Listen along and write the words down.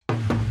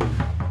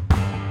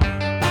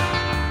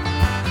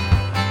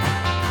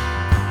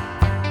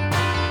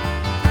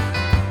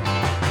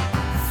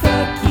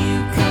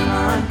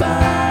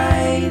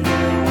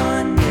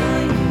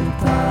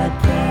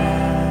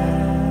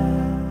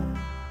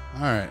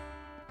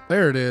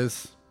There it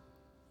is.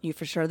 You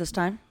for sure this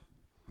time?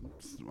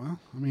 Well,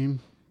 I mean,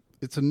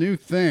 it's a new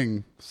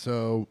thing,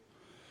 so,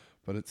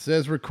 but it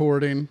says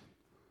recording,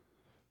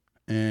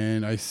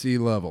 and I see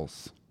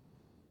levels.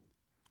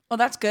 Well,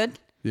 that's good.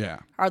 Yeah.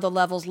 Are the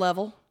levels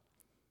level?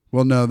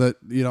 Well, no, that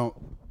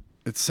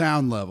it's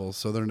sound levels,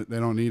 so they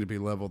don't need to be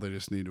level. They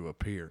just need to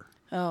appear.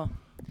 Oh.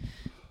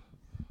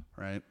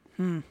 Right.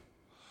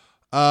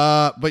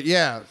 But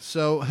yeah.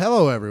 So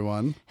hello,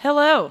 everyone.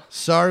 Hello.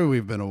 Sorry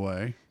we've been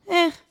away.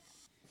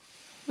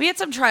 We had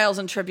some trials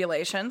and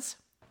tribulations.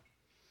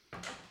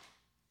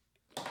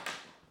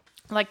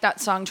 Like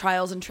that song,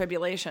 Trials and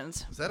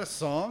Tribulations. Is that a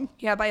song?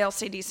 Yeah, by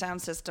LCD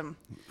Sound System.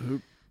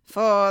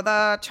 For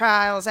the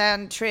trials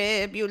and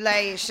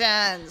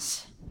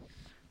tribulations.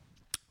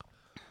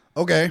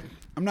 Okay.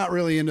 I'm not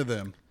really into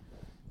them.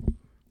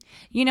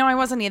 You know, I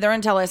wasn't either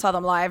until I saw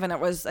them live, and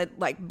it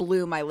like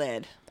blew my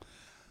lid.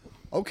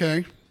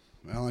 Okay.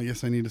 Well, I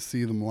guess I need to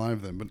see them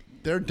live then. But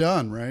they're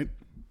done, right?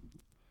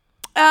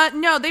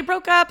 No, they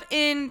broke up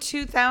in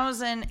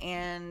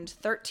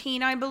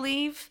 2013, I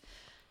believe.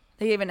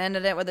 They even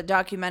ended it with a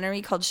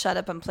documentary called Shut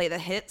Up and Play the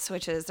Hits,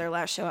 which is their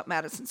last show at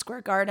Madison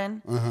Square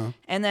Garden. Uh-huh.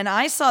 And then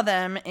I saw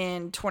them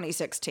in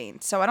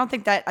 2016. So I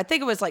think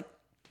it was like,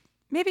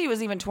 maybe it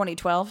was even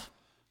 2012.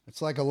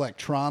 It's like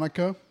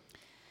electronica.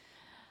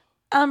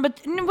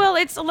 Well,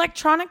 it's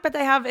electronic, but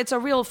it's a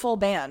real full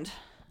band.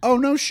 Oh,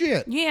 no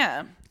shit.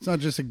 Yeah. It's not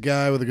just a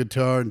guy with a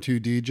guitar and two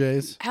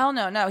DJs. Hell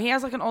no. No, he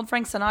has like an old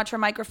Frank Sinatra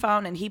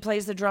microphone, and he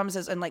plays the drums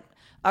and like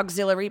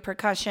auxiliary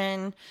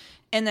percussion.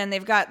 And then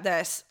they've got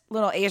this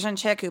little Asian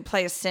chick who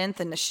plays synth,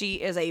 and she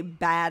is a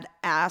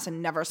badass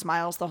and never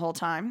smiles the whole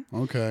time.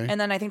 Okay.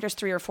 And then I think there's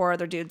 3 or 4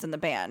 other dudes in the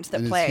band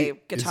that play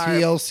guitar. Is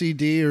he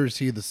LCD or is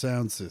he the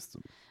sound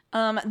system?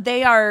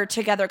 They are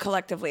together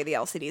collectively, the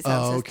LCD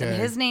sound system. Okay.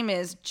 His name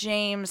is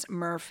James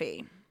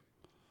Murphy.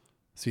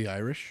 Is he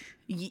Irish?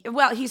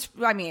 Well, his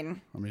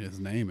name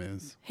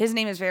is. His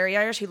name is very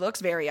Irish. He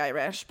looks very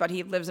Irish, but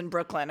he lives in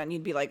Brooklyn, and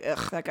you'd be like,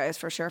 ugh, that guy is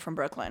for sure from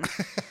Brooklyn.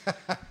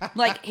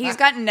 Like, he's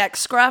got neck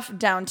scruff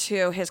down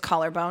to his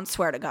collarbone,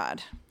 swear to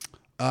God.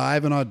 I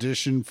have an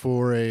audition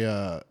for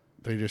they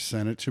just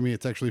sent it to me.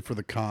 It's actually for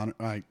the can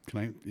I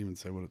even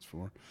say what it's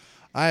for?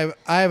 I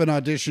have an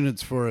audition.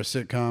 It's for a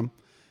sitcom,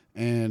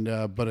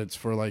 and but it's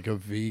for like a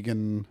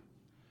vegan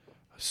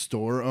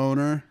store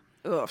owner.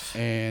 Oof.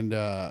 And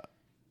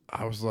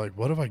I was like,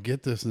 what if I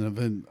get this and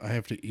then I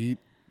have to eat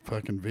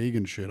fucking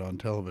vegan shit on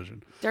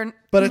television?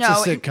 But it's a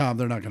sitcom.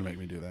 They're not going to make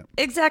me do that.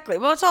 Exactly.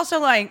 Well, it's also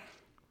like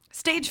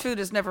stage food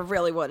is never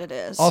really what it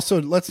is.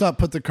 Also, let's not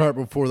put the cart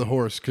before the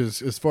horse,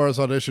 because as far as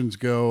auditions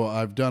go,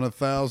 I've done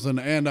 1,000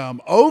 and I'm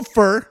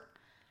over.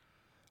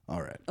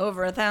 All right.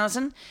 Over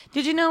 1,000.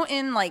 Did you know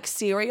in like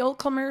cereal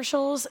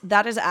commercials,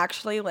 that is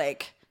actually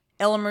like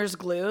Elmer's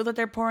glue that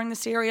they're pouring the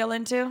cereal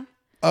into?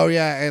 Oh,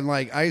 yeah. And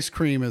like ice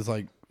cream is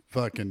like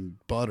fucking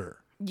butter.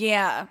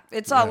 Yeah,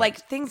 it's all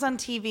like things on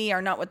TV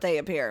are not what they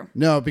appear.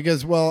 No,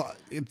 because, well,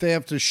 if they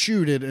have to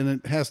shoot it and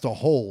it has to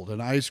hold,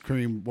 and ice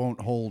cream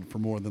won't hold for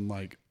more than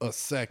like a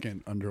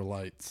second under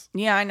lights.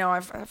 Yeah, I know.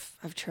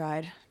 I've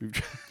tried.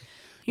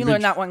 You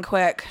learn that one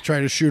quick.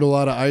 Trying to shoot a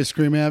lot of ice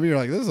cream, Abby. You're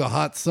like, this is a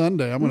hot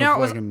Sunday. I'm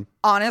gonna fucking.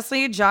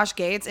 Honestly, Josh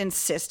Gates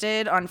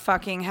insisted on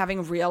fucking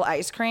having real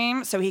ice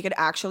cream so he could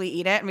actually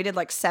eat it, and we did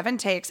like 7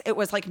 takes. It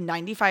was like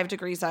 95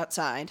 degrees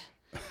outside.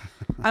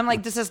 I'm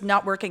like, this is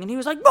not working. And he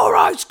was like, more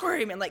ice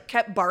cream. And like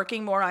kept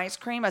barking more ice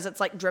cream as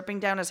it's like dripping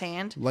down his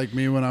hand. Like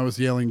me when I was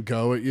yelling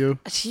go at you.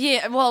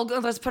 Yeah, well,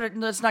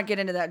 let's not get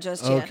into that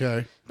just yet.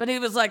 Okay. But he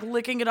was like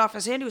licking it off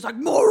his hand. He was like,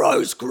 more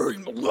ice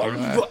cream.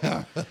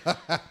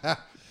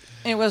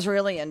 It was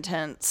really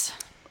intense.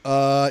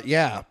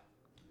 Yeah.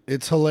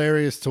 It's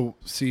hilarious to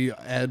see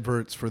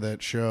adverts for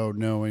that show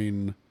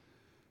knowing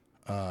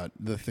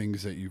the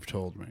things that you've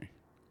told me.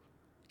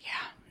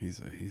 Yeah. He's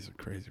a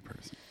crazy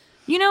person.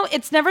 You know,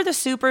 it's never the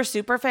super,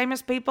 super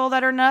famous people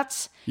that are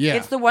nuts. Yeah.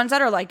 It's the ones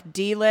that are like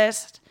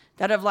D-list,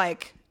 that have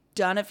like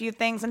done a few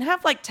things and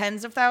have like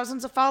tens of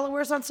thousands of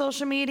followers on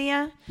social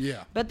media.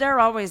 Yeah. But they're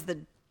always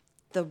the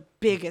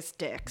biggest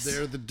dicks.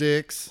 They're the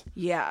dicks.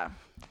 Yeah.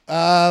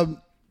 But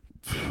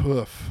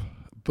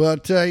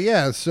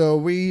yeah, so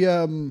we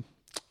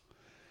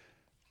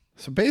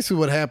so basically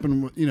what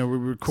happened, we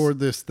record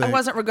this thing. I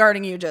wasn't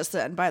regarding you just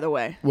then, by the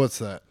way. What's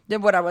that?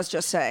 What I was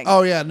just saying.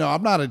 Oh yeah, no,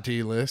 I'm not a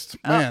D-list.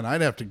 Man,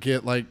 I'd have to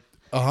get like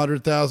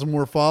 100,000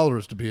 more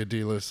followers to be a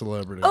D-list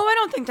celebrity. Oh, I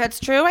don't think that's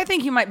true. I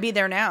think you might be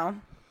there now.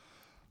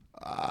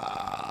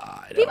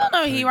 People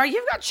know who you are.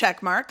 You've got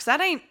check marks.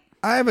 That ain't...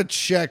 I have a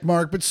check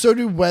mark, but so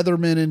do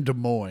weathermen in Des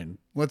Moines.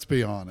 Let's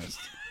be honest.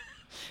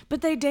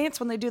 But they dance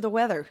when they do the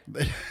weather.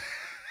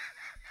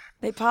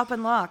 They pop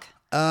and lock.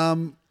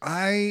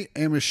 I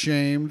am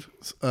ashamed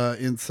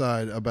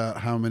inside about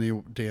how many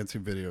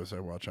dancing videos I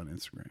watch on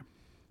Instagram.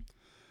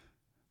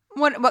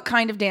 What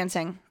kind of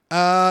dancing?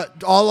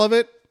 All of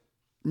it.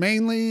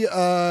 Mainly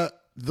the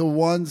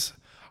ones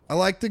I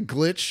like the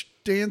glitch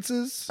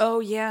dances. Oh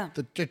yeah.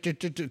 To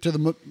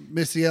the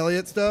Missy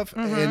Elliott stuff,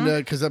 and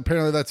because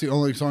apparently that's the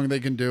only song they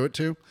can do it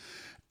to,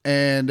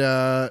 and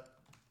I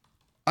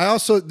I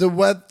also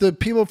the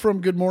people from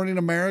Good Morning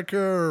America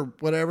or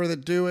whatever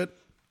that do it.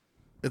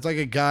 It's like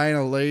a guy and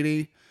a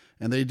lady,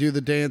 and they do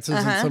the dances,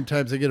 and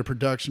sometimes they get a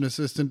production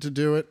assistant to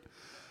do it.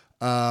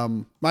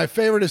 My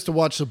favorite is to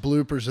watch the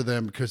bloopers of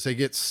them because they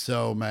get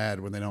so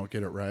mad when they don't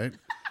get it right.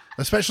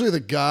 Especially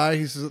the guy,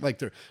 he's like,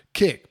 they're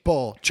kick,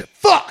 ball,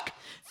 fuck,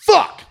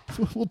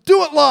 we'll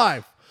do it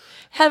live.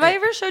 Have I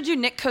ever showed you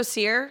Nick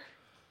Kosier?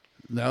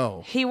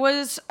 No. He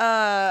was,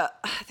 I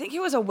think he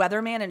was a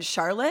weatherman in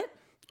Charlotte.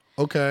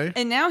 Okay.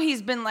 And now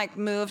he's been like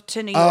moved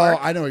to New Oh, York.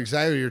 I know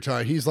exactly what you're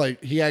talking. He's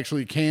like, he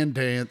actually can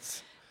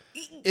dance.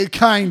 It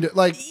kind of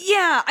like.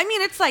 Yeah. I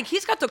mean, it's like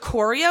he's got the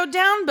choreo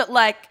down, but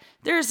like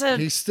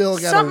he's still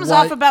got something's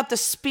off about the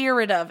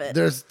spirit of it.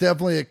 There's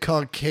definitely a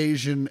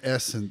Caucasian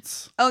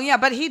essence. Oh, yeah.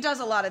 But he does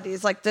a lot of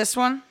these, like this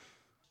one.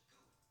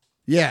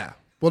 Yeah.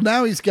 Well,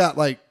 now he's got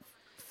like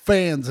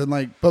fans and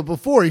like, but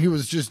before he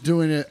was just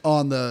doing it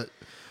on the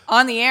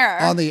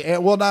air.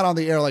 Well, not on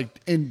the air,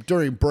 like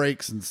during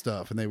breaks and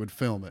stuff, and they would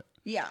film it.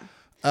 Yeah.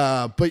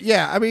 But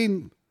yeah, I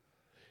mean,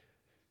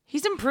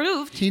 he's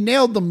improved. He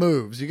nailed the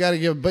moves. You got to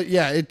give, but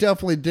yeah, it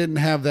definitely didn't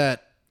have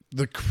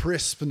the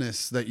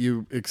crispness that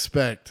you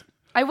expect.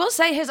 I will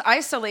say his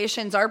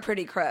isolations are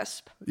pretty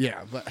crisp.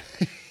 Yeah, but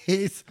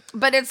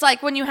But it's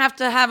like when you have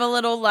to have a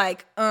little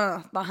like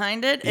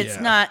behind it. It's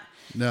not.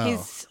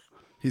 No.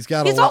 He's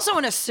also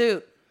in a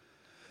suit.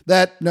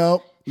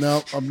 No,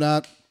 I'm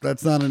not.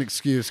 That's not an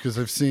excuse because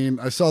I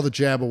saw the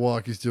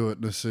Jabberwockies do it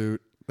in a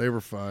suit. They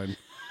were fine.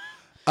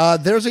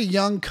 There's a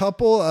young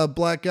couple, a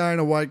black guy and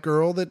a white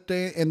girl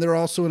and they're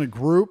also in a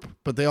group,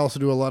 but they also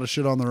do a lot of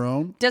shit on their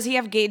own. Does he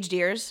have gauged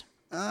ears?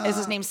 Is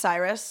his name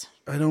Cyrus?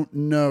 I don't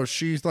know.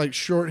 She's like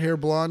short hair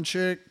blonde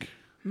chick.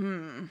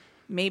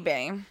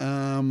 Maybe.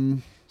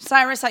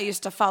 Cyrus I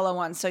used to follow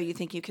on So You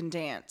Think You Can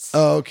Dance.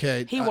 Oh,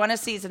 okay. He won a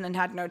season and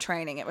had no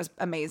training. It was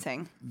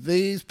amazing.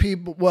 These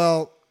people,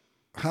 well,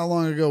 how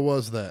long ago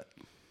was that?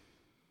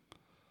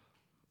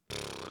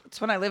 It's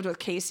when I lived with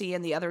Casey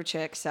and the other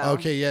chick. So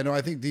okay, yeah, no,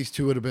 I think these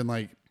two would have been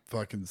like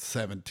fucking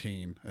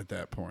 17 at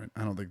that point.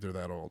 I don't think they're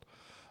that old.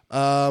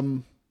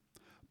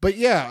 But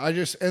yeah,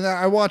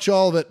 I watch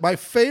all of it. My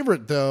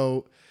favorite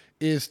though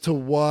is to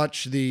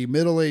watch the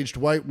middle-aged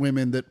white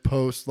women that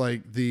post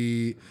like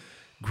the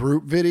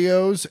group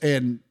videos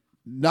and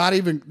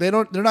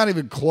they're not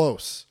even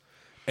close,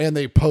 and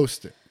they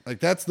post it. Like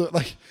that's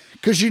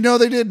because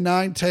they did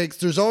 9 takes.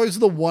 There's always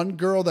the one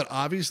girl that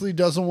obviously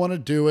doesn't want to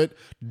do it,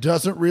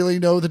 doesn't really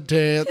know the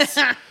dance,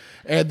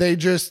 and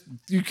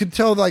you can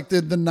tell like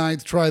the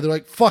 9th try, they're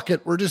like, fuck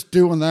it, we're just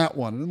doing that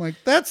one. And I'm like,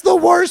 that's the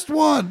worst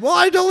one. Well,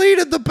 I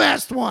deleted the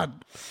best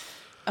one.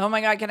 Oh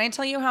my God, can I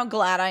tell you how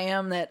glad I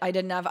am that I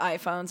didn't have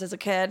iPhones as a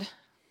kid?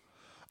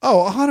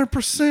 Oh,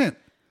 100%.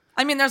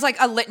 I mean, there's like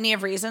a litany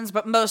of reasons,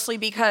 but mostly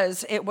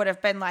because it would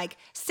have been like,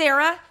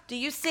 Sarah, do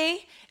you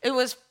see? It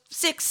was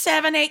 6,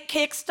 7, 8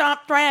 kick,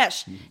 stomp,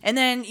 thrash. And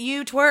then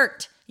you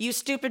twerked, you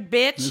stupid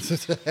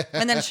bitch.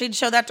 And then she'd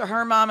show that to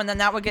her mom, and then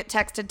that would get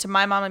texted to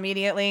my mom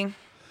immediately.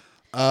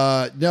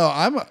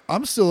 No,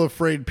 I'm still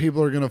afraid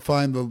people are going to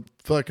find the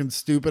fucking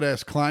stupid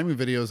ass climbing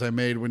videos I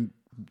made when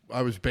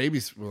I was I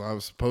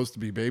was supposed to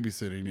be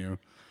babysitting you.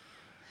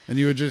 And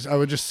I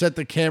would just set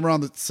the camera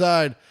on the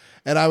side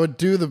and I would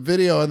do the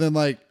video, and then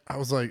like I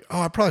was like,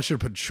 oh, I probably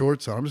should have put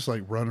shorts on. I'm just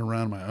like running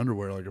around in my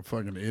underwear like a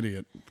fucking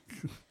idiot.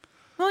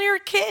 Well, you're a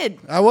kid.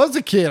 I was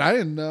a kid. I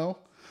didn't know.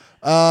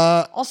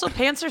 Also,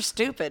 pants are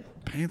stupid.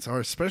 Pants are,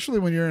 especially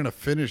when you're in a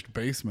finished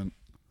basement.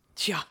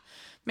 Yeah.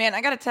 Man,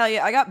 I got to tell you,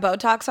 I got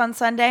Botox on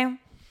Sunday,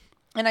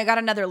 and I got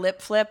another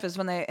lip flip, is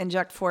when they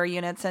inject 4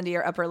 units into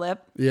your upper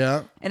lip.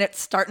 Yeah. And it's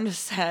starting to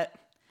set.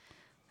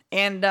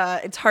 And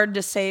it's hard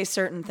to say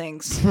certain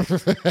things.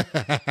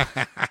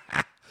 A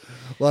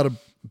lot of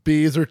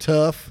B's are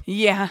tough.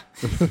 Yeah.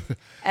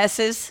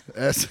 S's.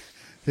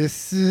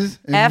 This is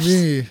F's.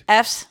 me.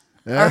 F's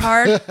are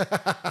hard.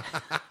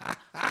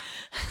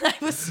 I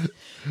was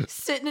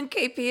sitting in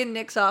KP and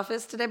Nick's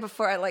office today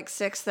before at like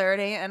 6:30,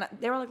 and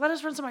they were like, let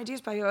us run some ideas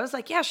by you. I was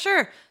like, yeah,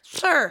 sure.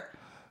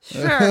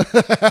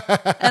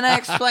 And I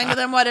explained to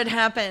them what had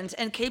happened,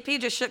 and KP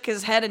just shook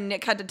his head, and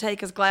Nick had to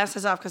take his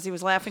glasses off because he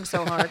was laughing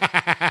so hard.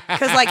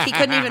 Because like he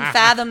couldn't even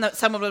fathom that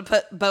someone would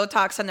put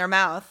Botox in their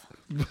mouth.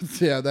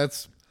 Yeah,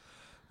 that's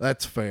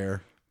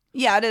fair.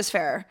 Yeah, it is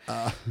fair.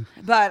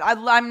 But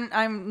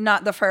I'm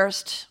not the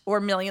first or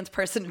millionth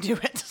person to do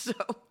it. So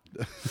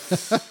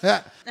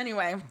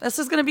anyway, this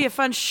is going to be a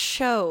fun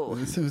show.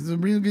 This is a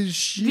really good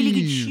show.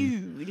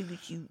 Really good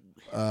show.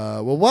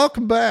 Well,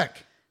 welcome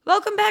back.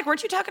 Welcome back.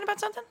 Weren't you talking about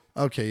something?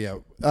 Okay, yeah.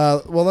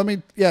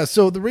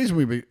 So the reason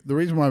why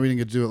we didn't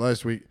get to do it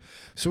last week.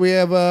 So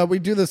we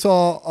do this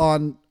all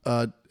on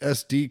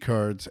SD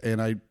cards,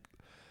 and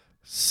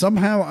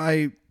something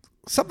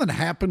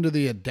happened to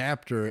the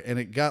adapter, and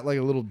it got like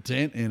a little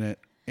dent in it.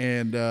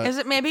 And is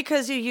it maybe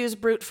because you use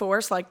brute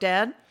force like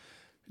Dad?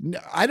 No,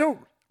 I don't.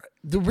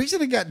 The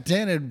reason it got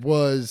dented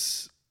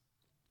was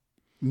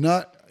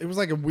not. It was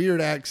like a weird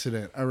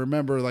accident. I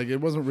remember, like, it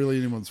wasn't really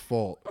anyone's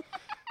fault.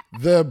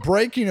 The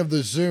breaking of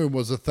the Zoom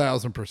was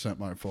 1,000%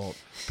 my fault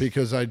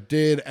because I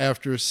did,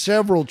 after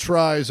several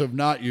tries of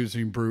not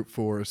using brute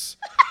force,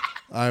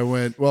 I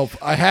went, well,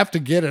 I have to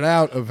get it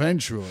out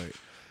eventually.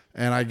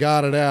 And I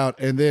got it out.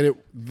 And then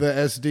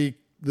the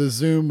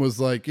Zoom was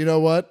like, you know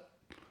what?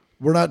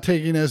 We're not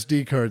taking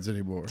SD cards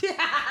anymore.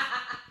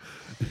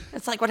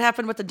 It's like what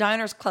happened with the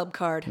Diners Club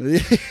card.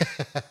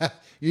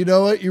 You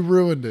know what? You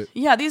ruined it.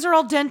 Yeah, these are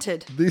all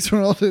dented.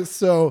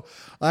 So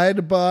I had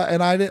to buy,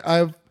 and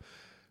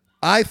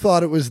I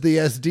thought it was the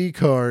SD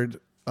card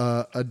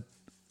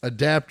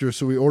adapter,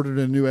 so we ordered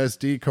a new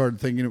SD card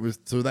thinking it was,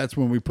 so that's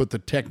when we put the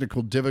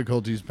technical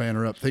difficulties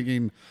banner up,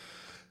 thinking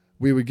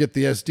we would get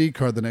the SD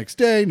card the next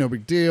day, no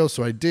big deal.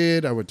 So I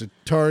did. I went to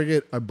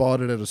Target. I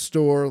bought it at a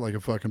store like a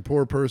fucking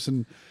poor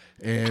person,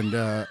 and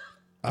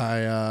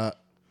I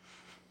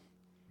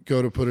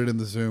go to put it in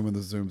the Zoom, and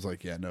the Zoom's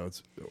like, yeah, no,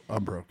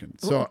 I'm broken.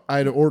 So I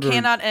had to order.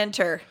 Cannot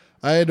enter.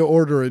 I had to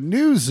order a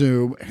new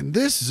Zoom, and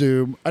this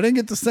Zoom, I didn't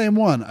get the same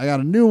one. I got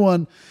a new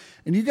one.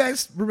 And you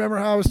guys remember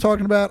how I was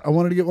talking about? I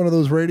wanted to get one of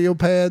those radio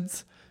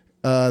pads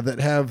that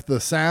have the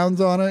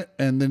sounds on it,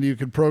 and then you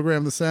can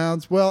program the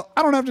sounds. Well,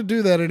 I don't have to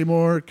do that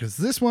anymore because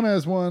this one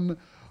has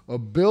a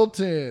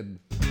built-in.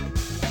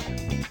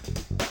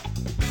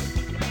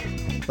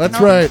 That's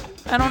right.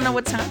 I don't know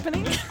what's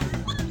happening.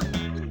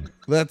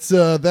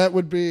 That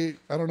would be,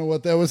 I don't know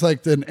what that was,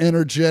 like an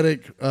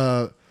energetic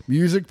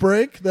music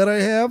break that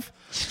I have.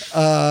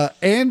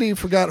 Andi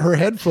forgot her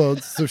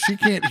headphones, so she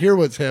can't hear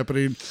what's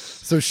happening.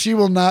 So she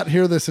will not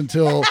hear this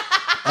until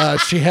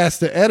she has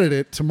to edit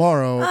it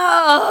tomorrow.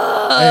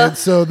 And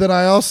so then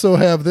I also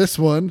have this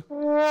one.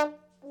 What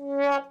is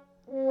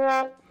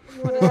that?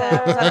 Was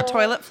that a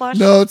toilet flush?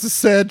 No, it's a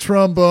sad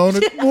trombone.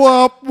 It's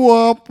womp,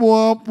 womp,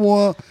 womp,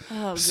 womp.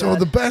 Oh, so God.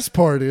 the best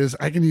part is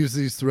I can use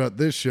these throughout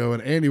this show,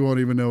 and Andi won't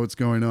even know what's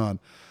going on.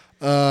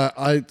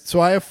 I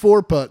have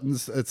 4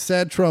 buttons. It's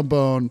sad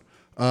trombone,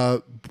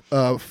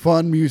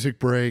 fun music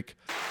break.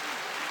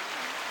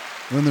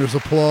 Then there's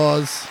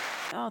applause.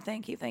 Oh,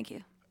 thank you.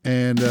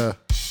 And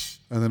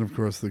then of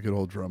course the good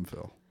old drum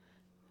fill.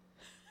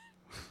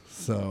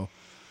 So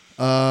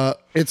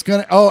it's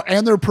gonna. Oh,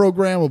 and they're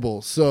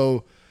programmable.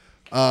 So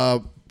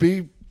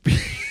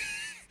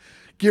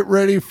get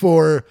ready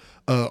for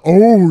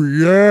oh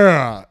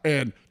yeah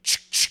and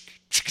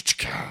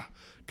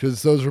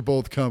because those are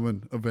both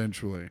coming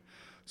eventually.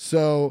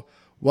 So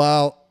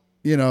while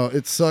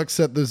it sucks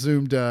that the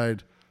Zoom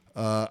died,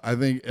 I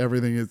think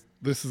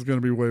this is going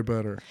to be way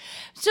better.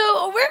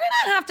 So we're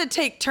gonna have to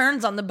take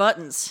turns on the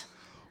buttons.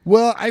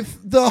 Well,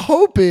 the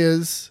hope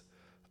is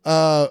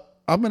I'm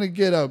going to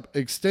get a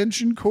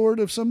extension cord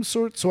of some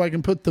sort so I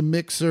can put the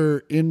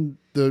mixer in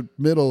the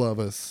middle of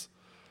us.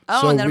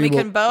 Oh, so and then we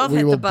can both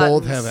hit the buttons. We will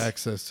both have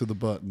access to the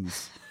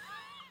buttons.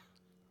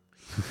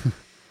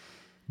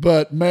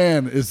 But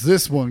man, is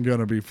this one going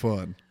to be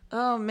fun.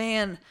 Oh,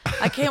 man.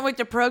 I can't wait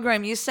to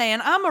program you saying,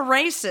 I'm a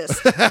racist.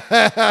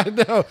 I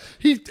know.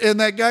 And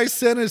that guy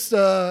sent us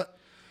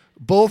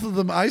both of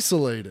them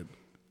isolated.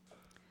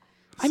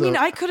 I mean,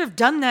 I could have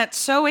done that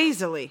so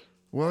easily.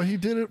 Well, he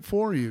did it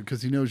for you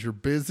because he knows you're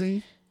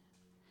busy.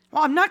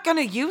 Well, I'm not going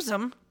to use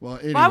them. Well,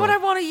 anyway. Why would I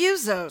want to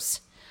use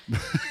those?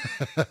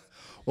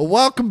 Well,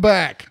 welcome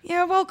back.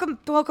 Yeah,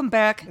 welcome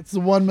back. It's the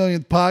 1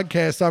 millionth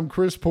podcast. I'm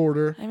Chris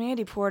Porter. I'm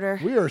Andi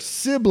Porter. We are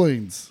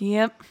siblings.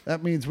 Yep.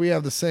 That means we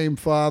have the same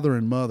father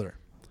and mother.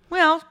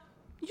 Well,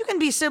 you can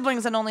be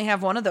siblings and only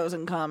have one of those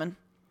in common.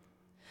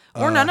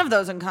 Or none of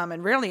those in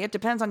common. Really, it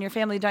depends on your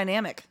family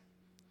dynamic.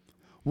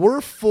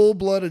 We're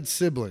full-blooded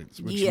siblings,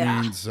 which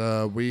means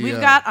we've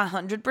got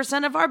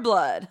 100% of our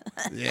blood.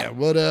 Yeah,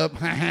 what up?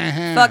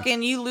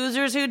 Fucking you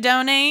losers who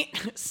donate,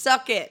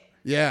 suck it.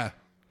 Yeah.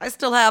 I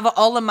still have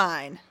all of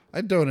mine. I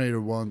donated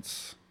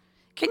once.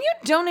 Can you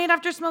donate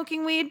after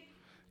smoking weed?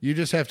 You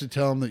just have to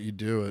tell them that you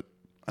do it,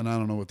 and I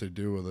don't know what they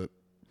do with it.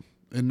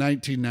 In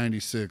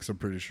 1996, I'm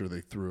pretty sure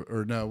they threw it.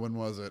 Or no, when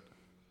was it?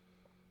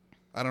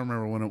 I don't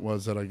remember when it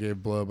was that I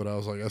gave blood, but I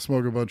was like, I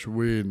smoke a bunch of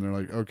weed, and they're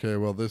like, okay,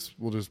 well,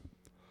 we'll just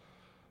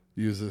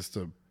use this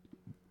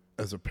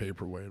as a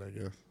paperweight, I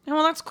guess.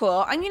 Well, that's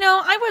cool. And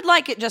I would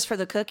like it just for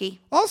the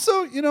cookie.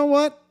 Also, you know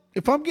what?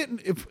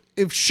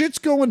 If shit's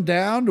going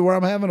down to where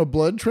I'm having a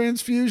blood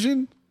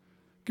transfusion,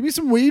 give me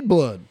some weed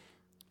blood.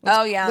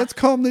 Let's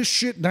calm this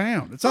shit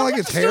down. It's not like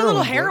it's heroin. Do a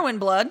little heroin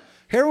blood.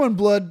 Heroin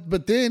blood,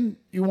 but then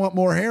you want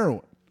more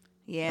heroin.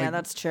 Yeah,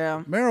 that's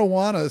true.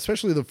 Marijuana,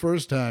 especially the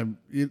first time,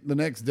 the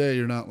next day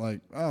you're not like,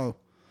 oh,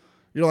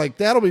 you're like,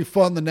 that'll be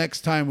fun the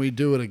next time we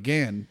do it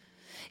again.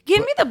 Give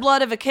me the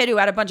blood of a kid who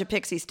had a bunch of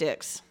pixie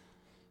sticks.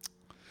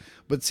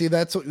 But see,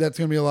 that's going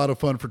to be a lot of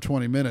fun for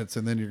 20 minutes,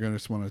 and then you're going to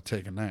just want to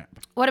take a nap.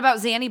 What about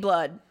Xanny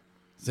blood?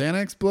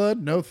 Xanax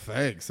blood? No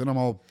thanks. Then I'm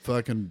all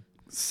fucking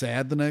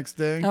sad the next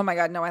day. Oh my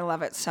God, no, I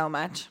love it so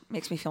much.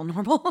 Makes me feel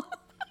normal.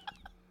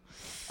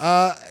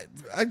 I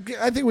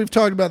think we've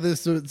talked about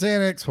this. So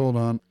Xanax, hold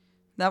on.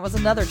 That was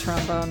another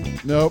trombone.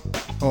 Nope.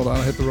 Hold on,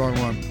 I hit the wrong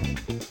one.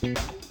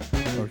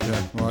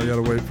 Okay, well, I got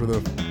to wait for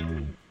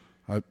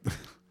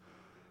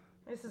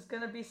This is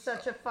going to be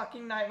such a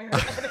fucking nightmare.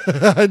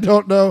 I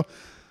don't know.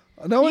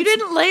 No, You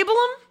didn't label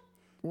them?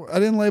 I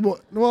didn't label.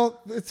 Well,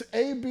 it's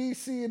A, B,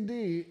 C, and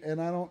D,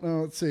 and I don't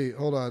know. Let's see.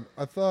 Hold on.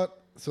 I thought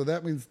so.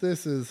 That means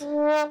this is.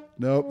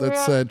 Nope,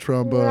 that's sad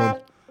trombone.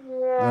 Do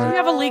you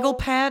have a legal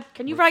pad?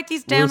 Can you write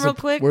these down real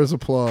quick? Where's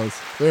applause?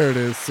 There it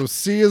is. So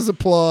C is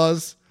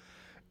applause,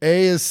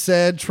 A is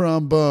sad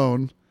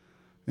trombone,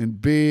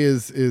 and B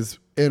is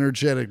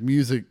energetic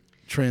music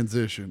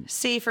transition.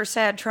 C for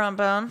sad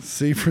trombone.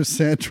 C for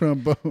sad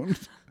trombone.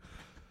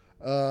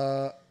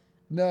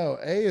 No,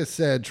 A is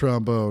sad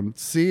trombone.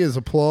 C is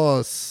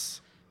applause.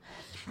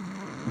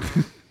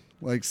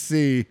 Like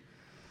C.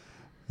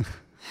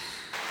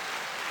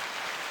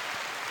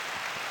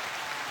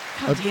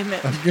 God damn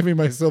it. I'm giving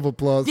myself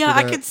applause. Yeah, for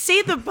I that. could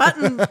see the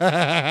button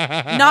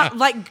not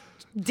like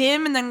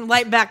dim and then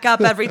light back up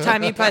every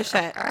time you push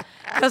it.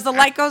 Because the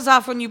light goes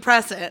off when you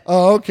press it.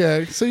 Oh,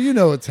 okay. So you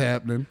know what's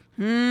happening.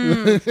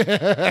 This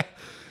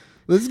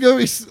is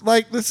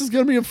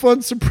gonna be a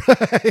fun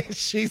surprise.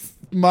 She's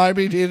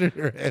miming in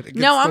her head against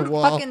No, I'm the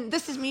wall. fucking.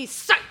 This is me.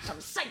 Psyched. I'm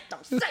psyched.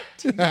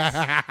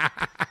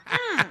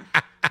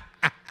 Yes.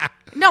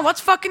 No,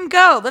 let's fucking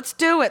go. Let's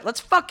do it.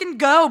 Let's fucking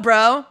go,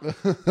 bro.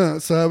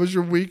 So how was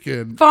your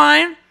weekend?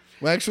 Fine.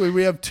 Well, actually,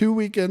 we have 2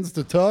 weekends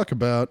to talk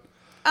about.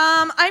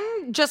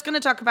 I'm just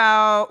gonna talk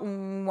about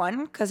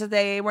one because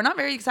they were not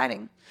very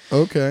exciting.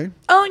 Okay.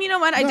 Oh, and you know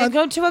what? I No, did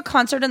go to a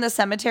concert in the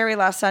cemetery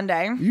last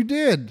Sunday. You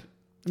did.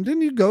 And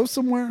didn't you go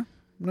somewhere?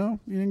 No,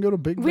 you didn't go to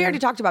Big Bear? We already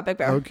talked about Big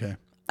Bear. Okay.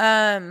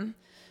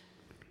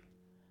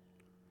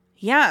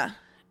 Yeah.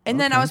 And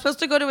then I was supposed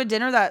to go to a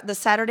dinner the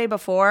Saturday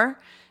before,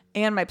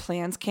 and my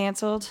plans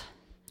canceled.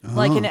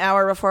 Like an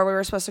hour before we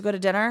were supposed to go to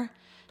dinner.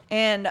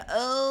 And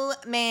oh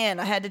man,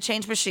 I had to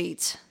change my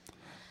sheets.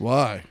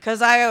 Why?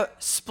 Because I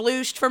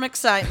splooshed from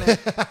excitement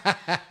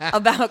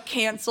about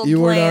canceled You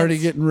weren't plans. already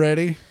getting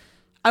ready?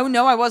 Oh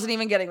no, I wasn't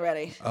even getting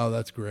ready. Oh,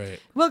 that's great.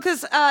 Well,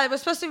 because I was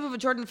supposed to be with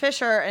Jordan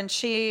Fisher, and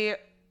she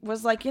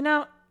was like,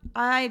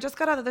 I just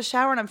got out of the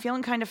shower and I'm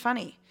feeling kind of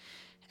funny.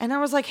 And I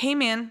was like, hey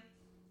man,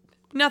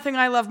 nothing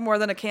I love more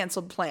than a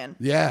canceled plan.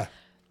 Yeah.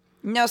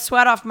 No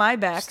sweat off my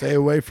back. Stay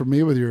away from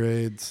me with your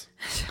AIDS.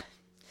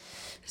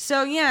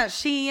 So yeah,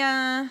 she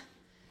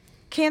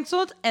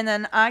canceled, and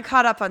then I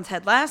caught up on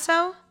Ted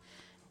Lasso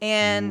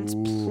and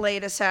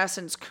played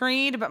Assassin's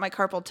Creed, but my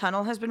carpal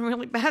tunnel has been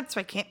really bad, so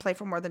I can't play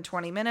for more than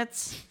 20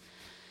 minutes,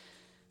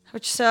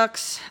 which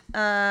sucks.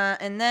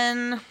 And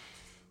then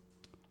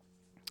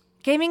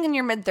gaming in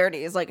your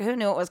mid-30s, like who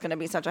knew it was going to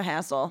be such a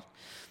hassle?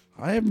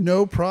 I have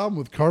no problem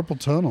with carpal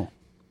tunnel.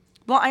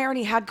 Well, I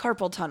already had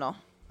carpal tunnel.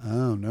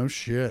 Oh, no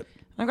shit.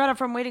 I got it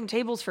from waiting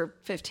tables for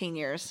 15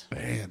 years.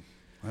 Man,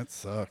 that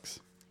sucks.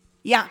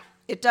 Yeah,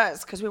 it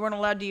does, because we weren't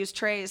allowed to use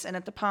trays, and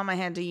at the Palm I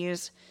had to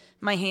use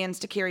my hands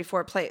to carry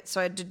 4 plates.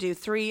 So I had to do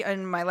 3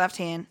 in my left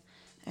hand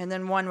and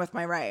then 1 with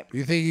my right.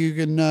 You think you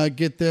can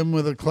get them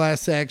with a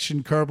class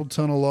action carpal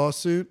tunnel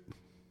lawsuit?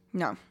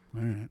 No.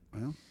 All right,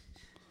 well.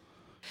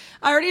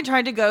 I already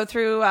tried to go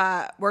through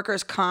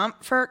workers'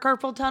 comp for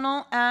carpal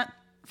tunnel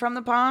from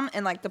the Palm,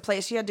 and like the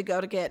place you had to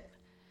go to get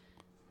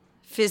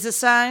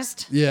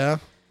physicized. Yeah,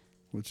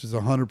 which is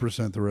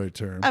 100% the right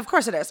term. Of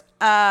course it is.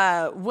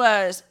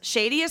 Was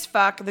shady as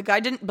fuck. The guy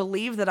didn't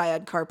believe that I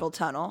had carpal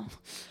tunnel.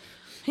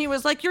 He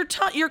was like, your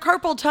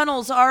carpal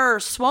tunnels are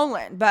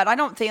swollen, but I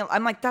don't think,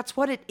 I'm like, that's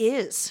what it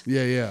is.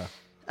 Yeah,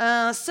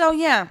 yeah. So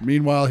yeah.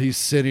 Meanwhile, he's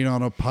sitting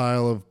on a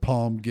pile of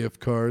Palm gift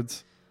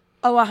cards.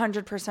 Oh,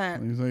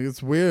 100%. He's like,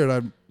 it's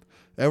weird.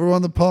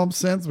 Everyone the Palm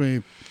sends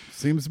me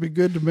seems to be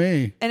good to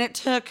me. And it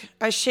took,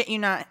 I shit you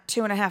not,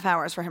 2.5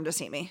 hours for him to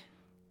see me.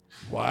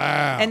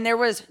 Wow. And there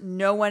was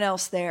no one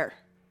else there.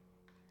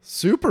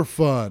 Super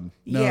fun.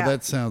 No, Yeah.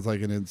 that sounds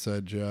like an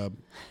inside job.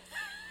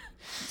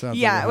 Sounds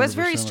Yeah, like it was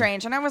very 100%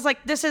 strange. And I was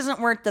like, this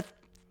isn't worth the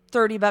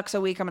 $30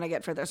 a week I'm going to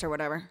get for this or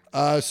whatever.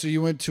 So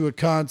you went to a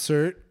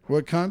concert.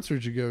 What concert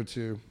did you go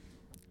to?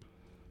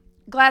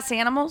 Glass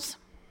Animals.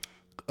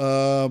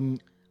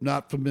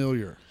 Not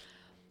familiar.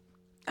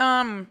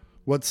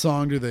 What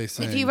song do they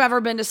sing? If you've ever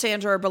been to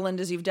Sandra or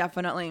Belinda's, you've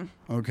definitely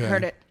Okay.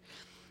 heard it.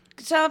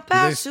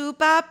 Samba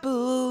super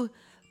boo,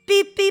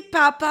 beep beep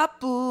papa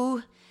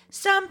boo,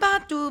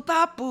 samba doo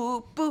ba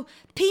boo boo,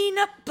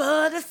 peanut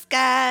butter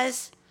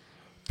skies.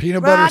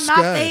 Peanut Butter Ride Skies.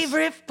 my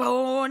favorite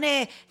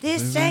pony.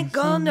 This ain't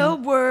gonna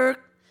work.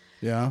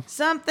 Yeah.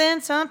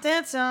 Something,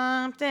 something,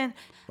 something.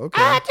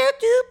 Okay. I do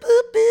do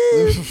boo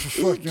boo.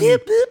 Fucking- Do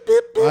boo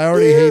boo boo. I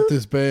already boo. hate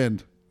this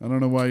band. I don't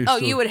know why you're Oh,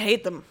 still... you would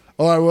hate them.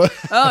 Oh, I would.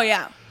 Oh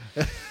yeah.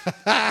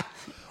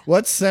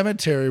 What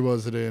cemetery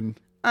was it in?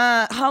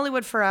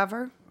 Hollywood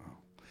Forever.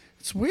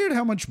 It's weird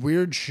how much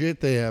weird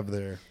shit they have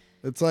there.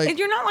 It's like, And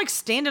you're not like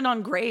standing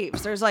on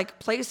graves. There's like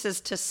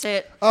places to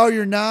sit. oh,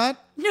 you're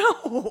not?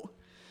 No.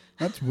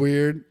 That's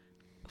weird.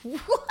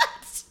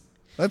 What?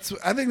 I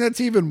think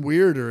that's even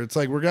weirder. It's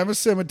like we're gonna have a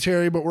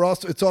cemetery, but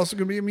it's also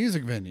gonna be a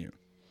music venue.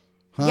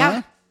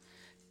 Huh?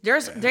 Yeah.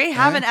 They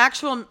have an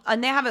actual,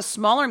 and they have a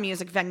smaller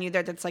music venue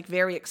there that's like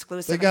very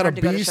exclusive. They and got a hard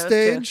to go to B shows to.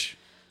 stage.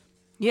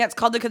 Yeah, it's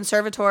called the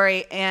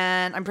Conservatory,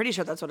 and I'm pretty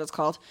sure that's what it's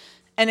called.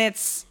 And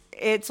it's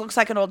it looks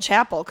like an old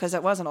chapel because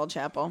it was an old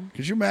chapel.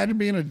 Could you imagine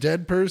being a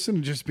dead person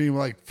and just being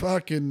like,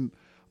 fucking,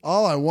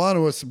 all I wanted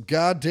was some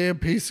goddamn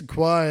peace and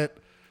quiet.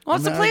 Well,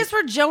 it's the place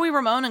where Joey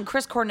Ramone and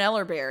Chris Cornell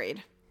are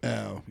buried.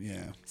 Oh,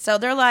 yeah. So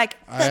they're like,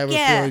 I have a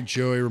feeling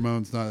Joey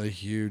Ramone's not a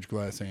huge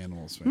Glass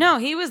Animals fan. No,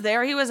 he was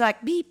there. He was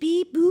like, beep,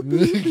 beep, boop,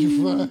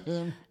 boop,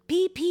 boop.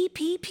 Beep, beep,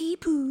 beep,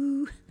 beep,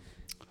 poo.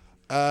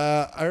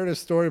 I heard a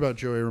story about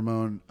Joey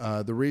Ramone.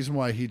 The reason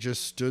why he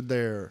just stood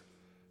there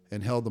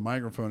and held the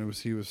microphone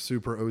was he was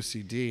super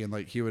OCD, and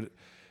like he would,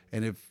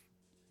 and if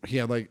he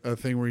had like a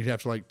thing where he'd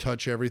have to like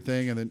touch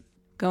everything, and then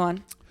go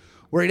on,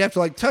 where he'd have to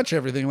like touch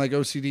everything, like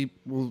OCD,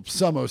 well,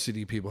 some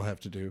OCD people have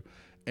to do,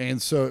 and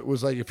so it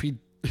was like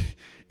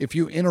if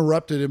you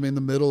interrupted him in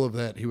the middle of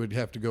that, he would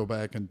have to go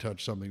back and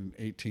touch something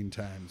 18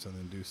 times and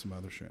then do some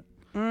other shit.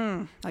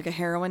 Like a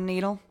heroin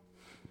needle.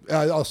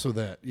 Also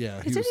that,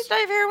 yeah. Did he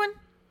die of heroin?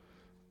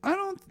 I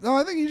don't know.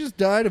 I think he just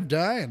died of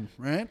dying,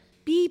 right?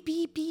 Beep,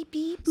 beep, beep,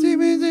 beep. Beep,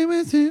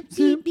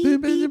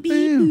 beep, beep,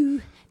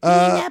 beep.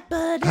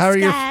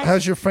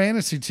 How's your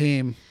fantasy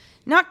team?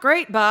 Not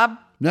great, Bob.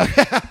 No.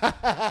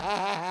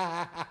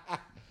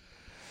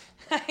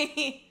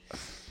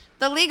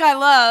 The league I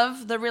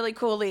love, the really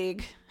cool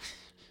league,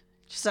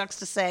 sucks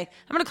to say.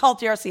 I'm going to call it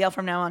the RCL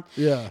from now on.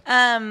 Yeah.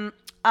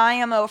 I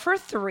am 0 for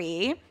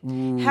 3.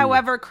 Ooh.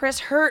 However, Chris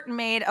Hurt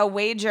made a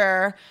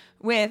wager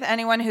with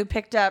anyone who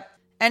picked up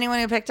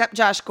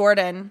Josh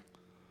Gordon.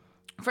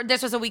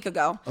 This was a week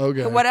ago.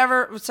 Okay.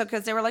 Whatever. So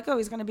because they were like, oh,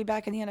 he's going to be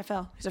back in the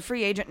NFL. He's a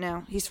free agent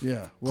now. He's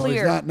clear.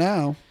 He's not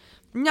now.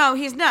 No,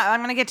 he's not. I'm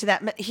going to get to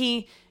that. But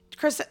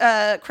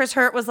Chris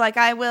Hurt was like,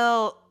 I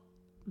will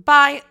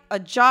buy a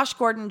Josh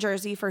Gordon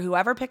jersey for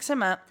whoever picks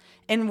him up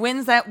and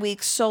wins that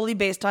week solely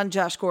based on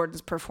Josh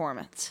Gordon's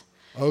performance.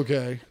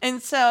 Okay.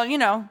 And so,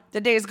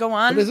 the days go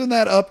on. But isn't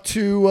that up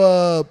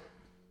to,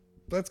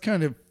 that's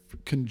kind of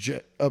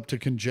up to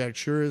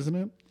conjecture, isn't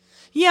it?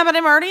 Yeah, but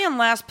I'm already in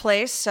last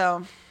place,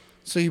 so.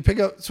 So you pick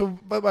up,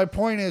 but my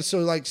point is,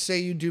 like, say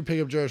you do pick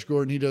up Josh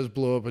Gordon, he does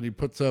blow up and he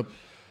puts up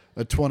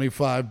a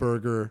 25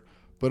 burger,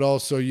 but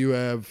also you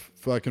have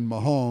fucking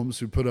Mahomes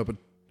who put up a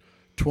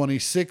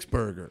 26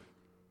 burger.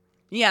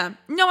 Yeah.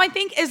 No, I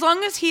think as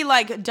long as he,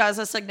 like, does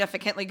a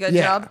significantly good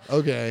job.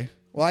 Okay.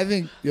 Well, I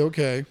think,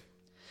 okay.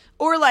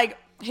 Or, like,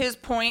 his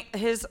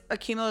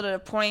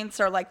accumulative points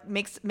are, like,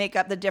 make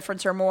up the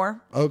difference or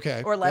more.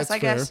 Okay. Or less, I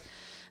guess.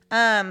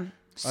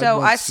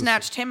 So I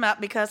snatched him up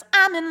because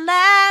I'm in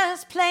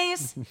last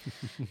place.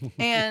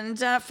 And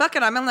fuck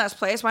it, I'm in last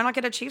place. Why not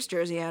get a Chiefs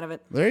jersey out of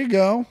it? There you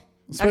go.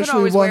 Especially I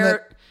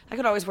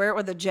could always wear it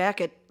with a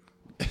jacket.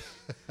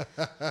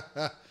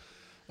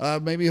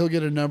 Maybe he'll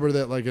get a number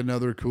that like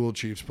another cool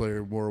Chiefs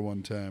player wore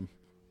one time.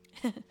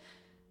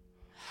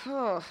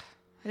 Oh,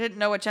 I didn't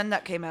know which end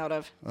that came out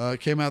of. It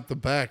came out the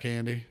back,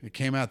 Andy. It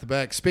came out the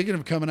back. Speaking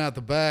of coming out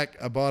the back,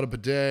 I bought a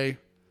bidet.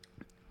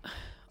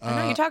 I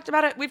know you talked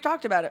about it. We've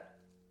talked about it.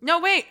 No,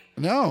 wait.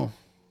 No.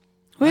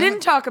 We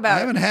didn't talk about it. I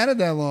haven't had it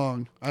that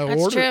long.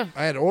 That's true.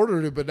 I had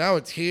ordered it, but now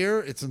it's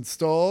here. It's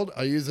installed.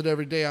 I use it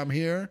every day I'm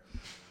here.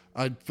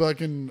 I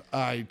fucking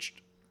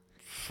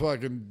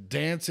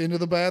dance into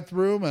the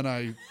bathroom and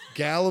I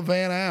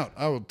gallivant out.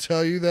 I will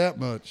tell you that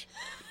much.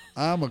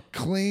 I'm a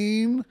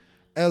clean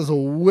as a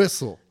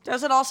whistle.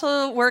 Does it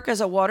also work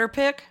as a water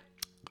pick?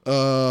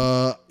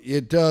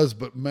 It does,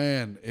 but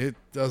man, it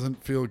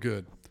doesn't feel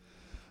good.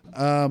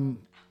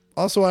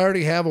 Also, I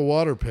already have a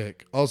water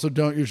pick. Also,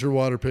 don't use your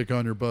water pick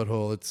on your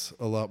butthole. It's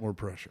a lot more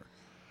pressure.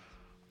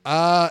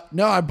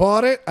 No, I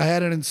bought it. I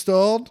had it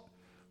installed.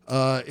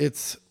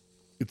 It's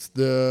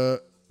a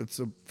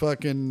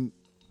fucking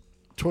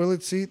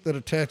toilet seat that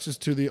attaches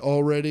to the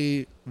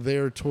already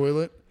there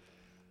toilet.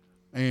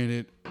 And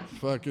it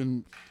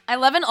fucking... I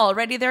love an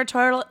already there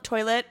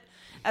toilet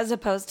as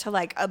opposed to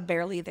like a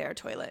barely there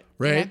toilet.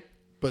 Right. Yeah?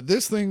 But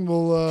this thing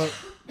will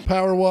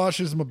power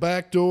washes my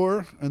back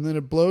door and then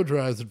it blow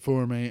dries it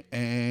for me.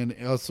 And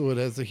also it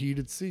has a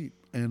heated seat.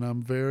 And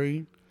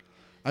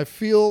I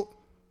feel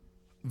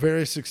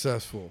very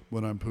successful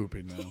when I'm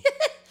pooping now.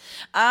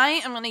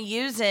 I am going to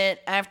use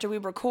it after we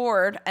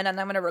record, and then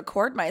I'm going to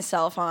record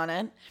myself on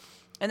it.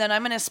 And then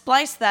I'm going to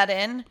splice that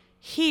in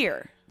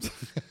here.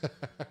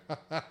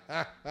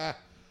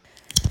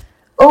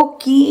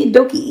 Okie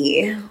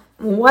dokie.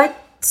 What?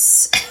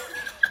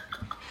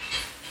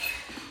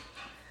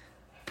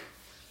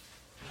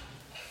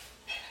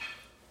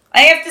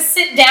 I have to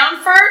sit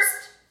down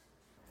first?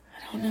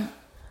 I don't know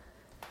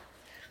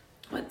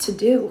what to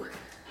do.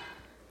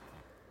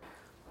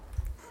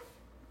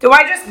 Do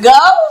I just go?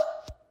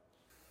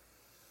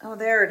 Oh,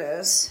 there it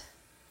is.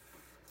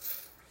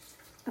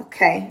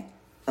 Okay.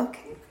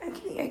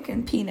 I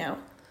can pee now.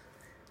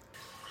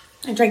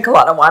 I drank a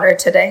lot of water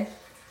today.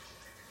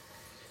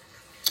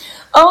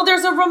 Oh,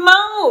 there's a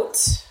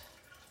remote.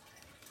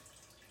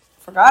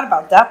 Forgot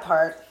about that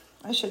part.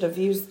 I should have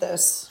used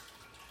this.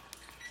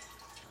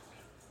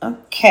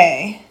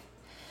 Okay.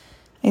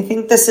 I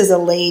think this is a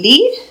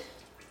lady.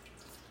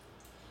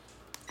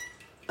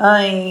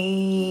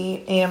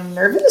 I am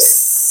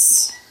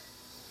nervous.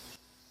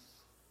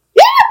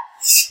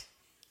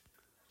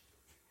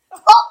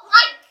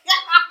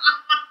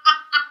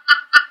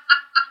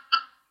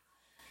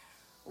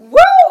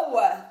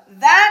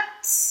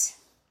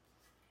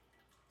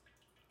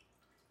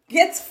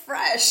 Gets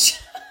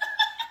fresh.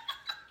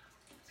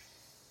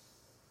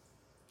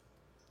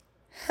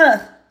 Huh.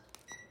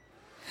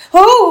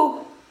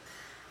 Oh!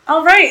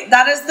 All right,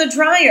 that is the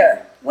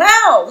dryer.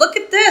 Wow, look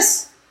at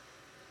this.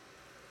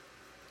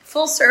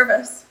 Full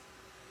service.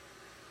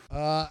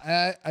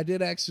 I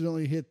did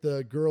accidentally hit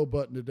the girl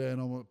button today,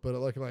 but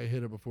luckily I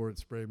hit it before it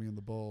sprayed me in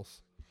the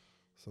balls.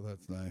 So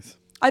that's nice.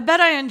 I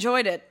bet I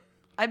enjoyed it.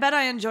 I bet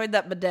I enjoyed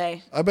that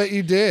bidet. I bet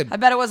you did. I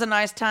bet it was a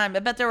nice time. I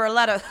bet there were a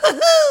lot of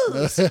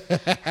hoo-hoos.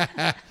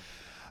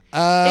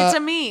 It's a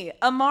me,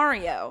 a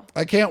Mario.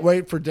 I can't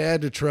wait for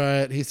Dad to try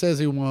it. He says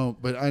he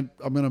won't, but I'm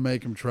going to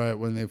make him try it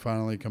when they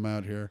finally come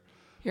out here.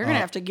 You're going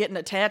to have to get an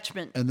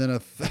attachment. And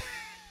then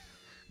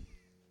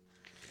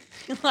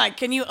Like,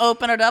 can you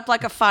open it up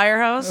like a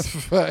fire hose?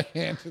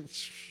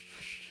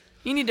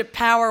 You need to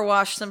power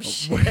wash some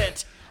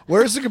shit.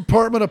 Where's the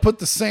compartment I put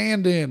the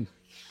sand in?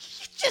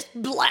 Just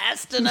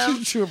blasting them.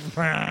 You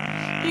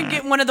can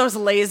get one of those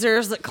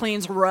lasers that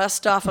cleans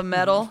rust off of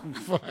metal.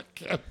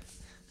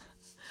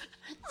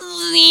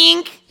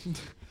 Zink.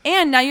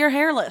 And now you're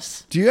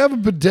hairless. Do you have a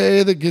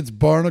bidet that gets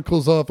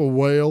barnacles off of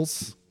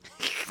whales?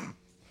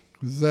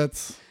 'Cause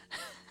that's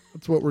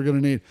what we're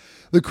going to need.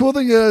 The cool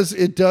thing is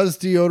it does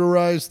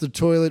deodorize the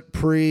toilet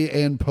pre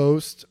and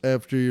post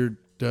after you're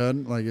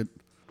done.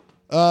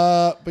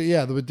 But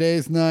yeah, the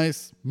bidet's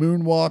nice.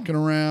 Moonwalking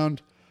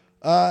around.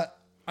 I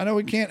know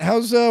we can't.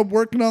 How's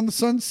working on the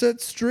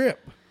Sunset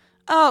Strip?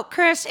 Oh,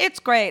 Chris, it's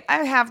great. I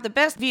have the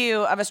best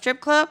view of a strip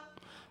club,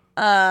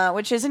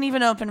 which isn't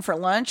even open for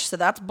lunch, so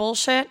that's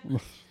bullshit.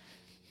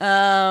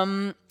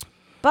 But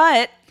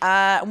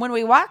when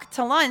we walk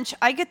to lunch,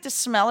 I get to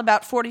smell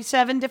about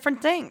 47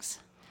 different things.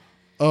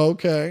 Oh,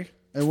 okay.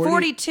 And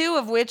 42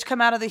 of which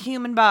come out of the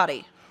human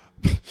body.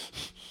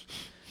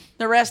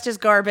 The rest is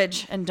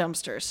garbage and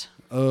dumpsters.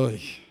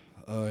 Oy.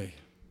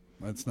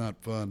 That's not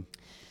fun.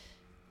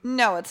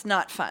 No, it's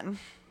not fun.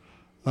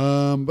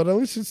 But at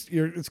least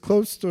it's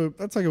close to.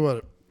 That's like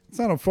what? It's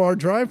not a far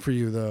drive for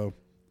you though.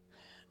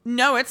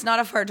 No, it's not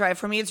a far drive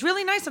for me. It's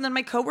really nice. And then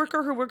my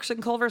coworker who works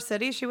in Culver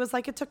City, she was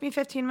like, "It took me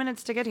 15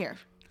 minutes to get here."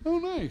 Oh,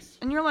 nice.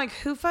 And you're like,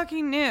 "Who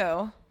fucking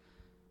knew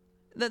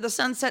that the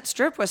Sunset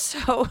Strip was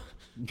so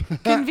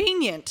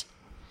convenient?"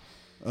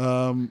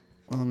 Well,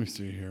 let me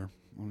see here.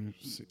 Let me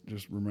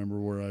just remember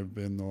where I've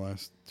been the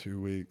last 2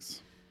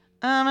 weeks.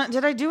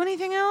 Did I do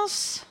anything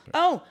else?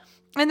 Oh,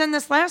 and then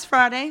this last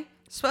Friday,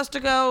 supposed to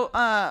go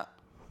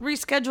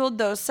rescheduled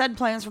those said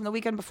plans from the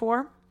weekend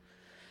before.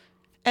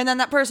 And then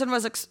that person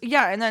was,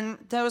 and then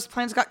those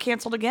plans got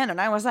canceled again. And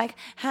I was like,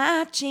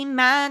 hachi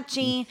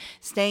machi,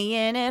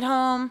 staying at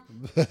home.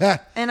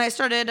 And I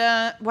started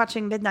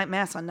watching Midnight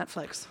Mass on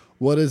Netflix.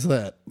 What is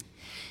that?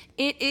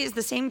 It is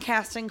the same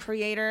casting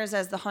creators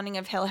as The Haunting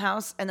of Hill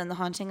House and then The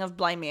Haunting of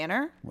Bly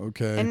Manor.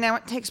 Okay. And now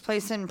it takes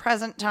place in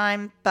present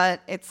time,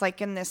 but it's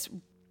like in this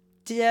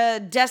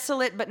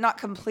desolate but not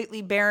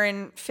completely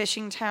barren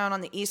fishing town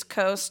on the East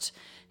Coast.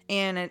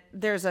 And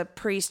there's a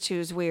priest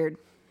who's weird.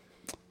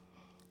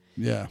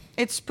 Yeah.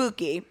 It's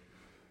spooky.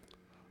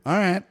 All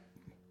right.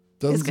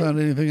 Doesn't sound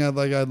anything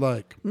I'd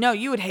like. No,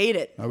 you would hate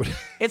it. I would.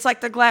 It's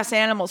like the glass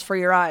animals for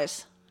your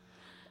eyes.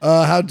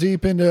 How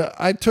deep into?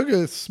 I took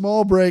a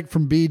small break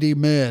from BD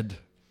Med.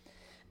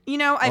 You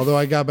know, although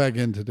I got back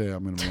in today,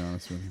 I'm going to be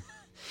honest with you.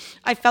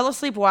 I fell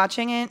asleep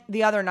watching it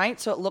the other night,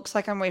 so it looks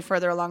like I'm way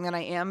further along than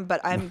I am.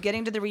 But I'm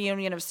getting to the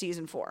reunion of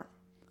season 4.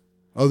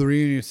 Oh, the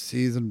reunion of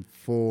season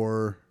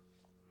 4.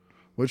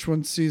 Which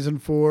one's season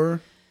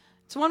 4?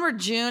 It's the one where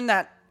June,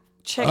 that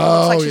chick who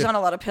looks like she's on a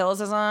lot of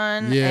pills, is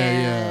on.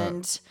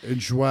 And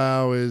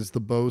Joao is the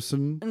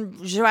bosun.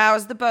 And Joao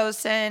is the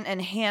bosun,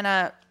 and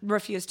Hannah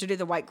refused to do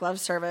the white glove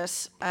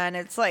service. And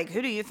it's like,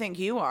 who do you think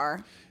you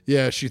are?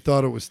 Yeah, she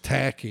thought it was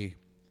tacky.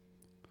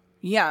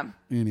 Yeah.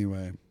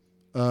 Anyway,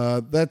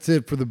 that's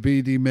it for the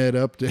BD Med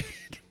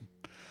update.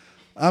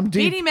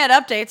 BD Med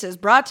Updates is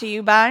brought to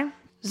you by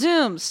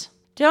Zooms.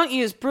 Don't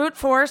use brute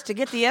force to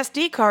get the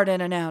SD card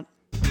in and out.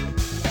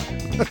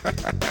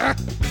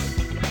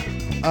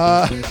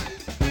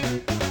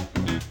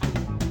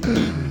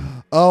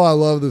 Oh, I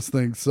love this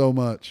thing so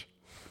much.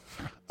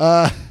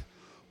 Well,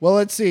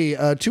 let's see.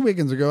 2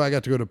 weekends ago, I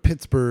got to go to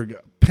Pittsburgh,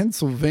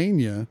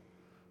 Pennsylvania.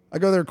 I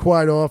go there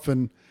quite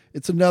often.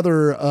 It's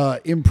another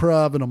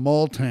improv in a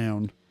mall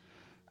town.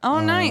 Oh,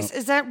 nice.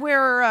 Is that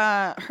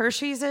where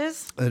Hershey's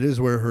is? It is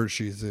where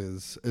Hershey's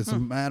is. As a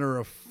matter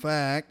of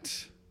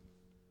fact,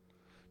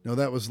 no,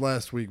 that was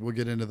last week. We'll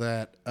get into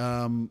that.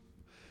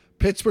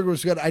 Pittsburgh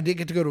was good. I did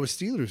get to go to a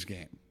Steelers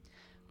game.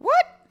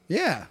 What?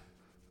 Yeah.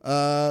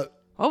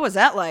 What was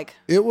that like?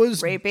 It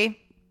was rapey.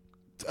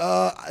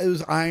 It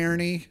was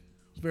irony. It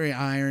was very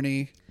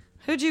irony.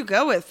 Who'd you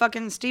go with?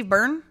 Fucking Steve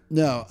Byrne?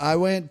 No, I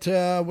went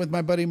with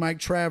my buddy Mike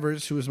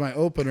Travers, who was my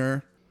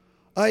opener.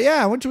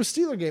 I went to a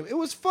Steeler game. It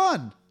was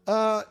fun.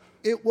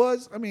 It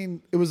was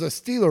a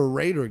Steeler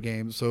Raider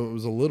game, so it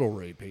was a little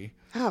rapey.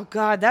 Oh,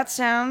 God, that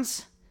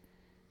sounds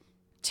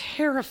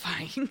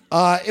terrifying.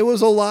 It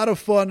was a lot of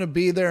fun to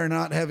be there and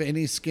not have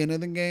any skin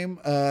in the game.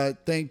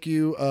 Thank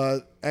you.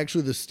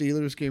 Actually, the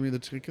Steelers gave me the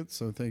tickets,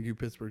 so thank you,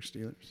 Pittsburgh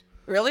Steelers.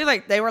 Really?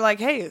 Like they were like,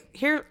 "Hey,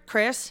 here,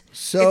 Chris.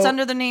 So- it's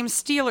under the name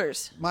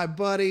Steelers." My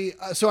buddy,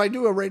 so I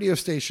do a radio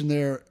station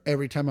there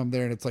every time I'm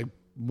there, and it's like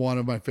one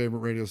of my favorite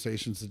radio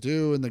stations to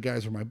do. And the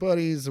guys are my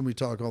buddies, and we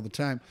talk all the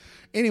time.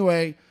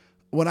 Anyway,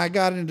 when I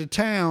got into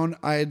town,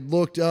 I had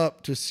looked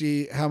up to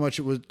see how much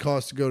it would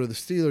cost to go to the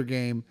Steeler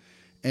game,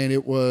 and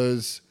it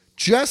was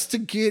just to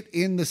get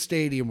in the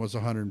stadium was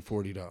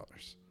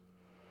 $140.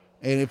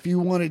 And if you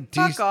wanted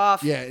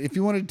off. if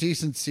you wanted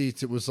decent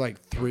seats, it was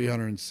like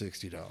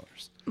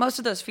 $360. Most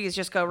of those fees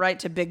just go right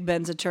to Big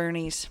Ben's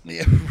attorneys.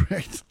 Yeah,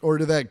 right. Or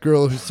to that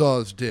girl who saw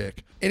his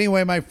dick.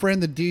 Anyway, my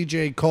friend the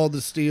DJ called the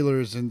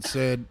Steelers and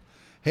said,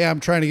 "Hey, I'm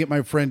trying to get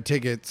my friend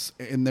tickets."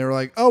 And they're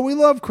like, "Oh, we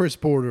love Chris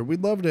Porter.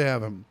 We'd love to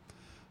have him."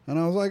 And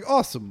I was like,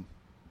 "Awesome."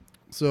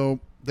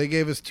 So they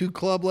gave us 2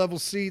 club level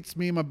seats.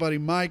 Me and my buddy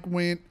Mike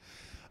went.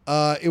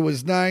 It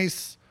was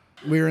nice.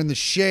 We were in the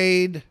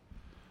shade.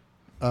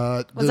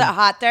 Was that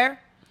hot there?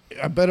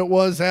 I bet it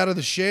was out of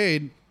the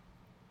shade.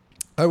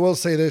 I will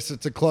say this,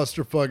 it's a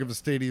clusterfuck of a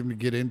stadium to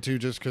get into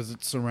just because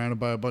it's surrounded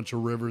by a bunch of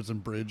rivers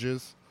and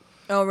bridges.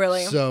 Oh,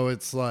 really? So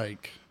it's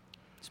like...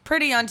 It's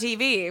pretty on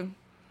TV.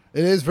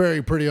 It is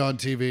very pretty on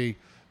TV,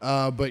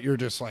 but you're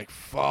just like,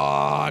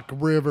 fuck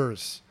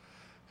Rivers.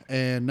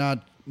 And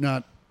not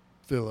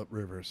Philip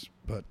Rivers,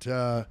 but...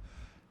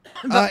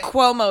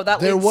 Cuomo,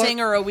 that lead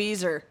singer of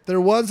Weezer.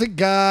 There was a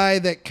guy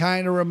that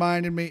kind of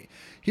reminded me...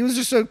 He was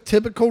just a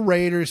typical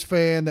Raiders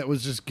fan that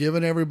was just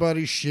giving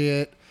everybody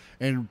shit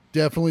and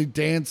definitely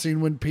dancing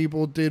when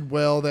people did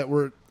well that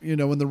were,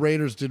 when the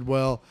Raiders did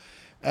well.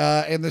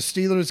 And the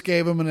Steelers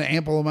gave him an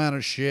ample amount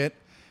of shit.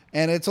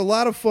 And it's a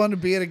lot of fun to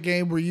be at a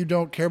game where you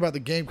don't care about the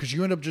game because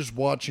you end up just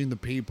watching the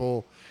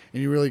people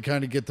and you really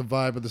kind of get the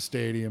vibe of the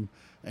stadium.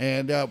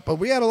 And but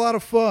we had a lot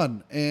of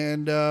fun.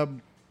 And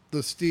the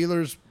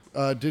Steelers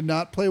did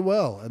not play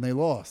well and they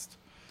lost,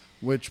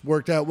 which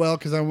worked out well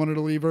because I wanted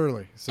to leave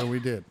early. So we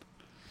did.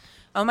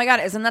 Oh my God,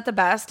 isn't that the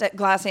best at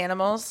Glass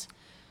Animals?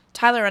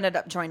 Tyler ended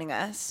up joining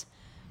us,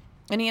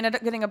 and he ended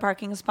up getting a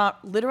parking spot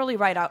literally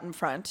right out in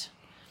front.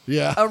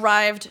 Yeah.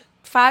 Arrived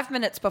 5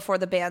 minutes before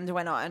the band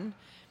went on,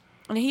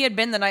 and he had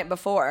been the night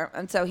before,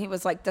 and so he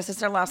was like, "This is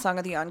their last song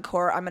of the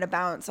encore. I'm going to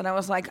bounce." And I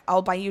was like,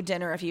 "I'll buy you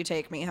dinner if you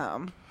take me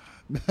home."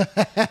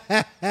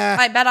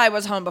 I bet I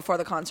was home before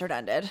the concert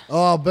ended.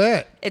 Oh, I'll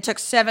bet. It took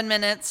 7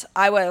 minutes.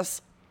 I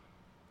was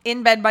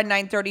in bed by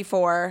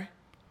 9:34.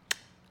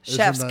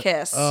 Chef's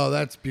kiss. Oh,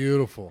 that's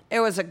beautiful.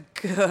 It was a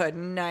good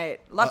night.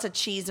 Lots of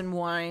cheese and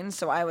wine,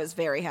 so I was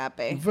very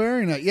happy.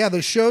 Very nice. Yeah,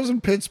 the shows in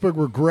Pittsburgh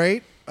were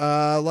great.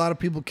 A lot of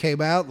people came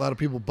out. A lot of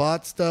people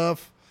bought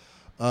stuff.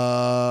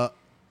 Yeah,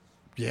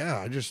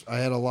 I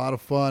had a lot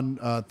of fun.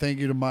 Thank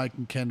you to Mike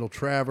and Kendall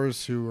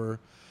Travers, who are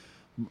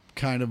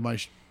kind of my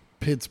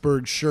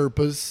Pittsburgh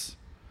Sherpas.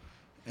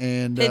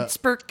 And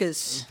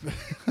Pittsburghers.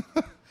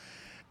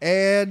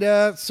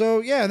 And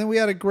so, yeah, and then we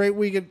had a great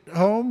week at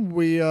home.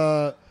 We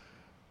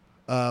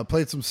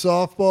played some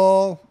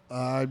softball.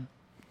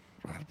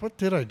 What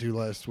did I do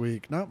last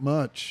week? Not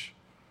much.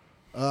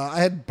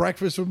 I had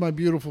breakfast with my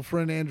beautiful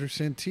friend Andrew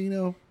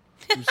Santino.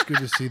 It was good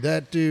to see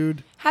that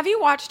dude. Have you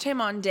watched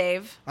him on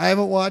Dave? I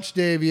haven't watched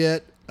Dave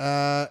yet.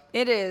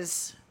 It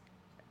is.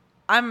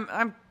 I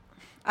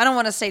don't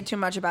want to say too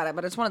much about it,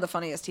 but it's one of the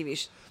funniest TV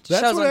shows on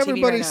TV That's what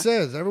everybody right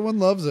says. Everyone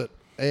loves it.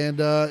 And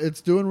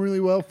it's doing really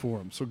well for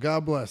him. So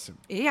God bless him.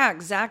 Yeah,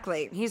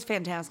 exactly. He's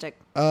fantastic.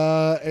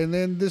 And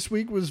then this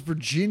week was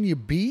Virginia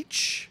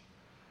Beach.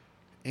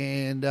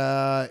 And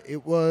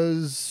it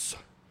was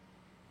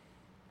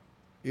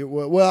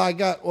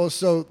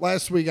so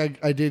last week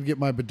I did get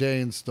my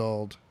bidet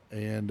installed.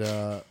 And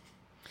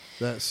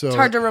it's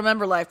hard to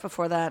remember life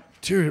before that.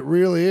 Dude, it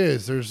really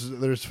is.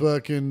 There's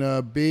fucking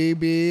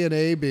BB and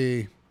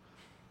AB.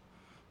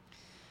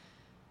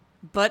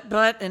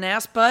 Butt and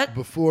ass butt.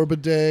 Before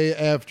bidet,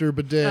 after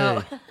bidet.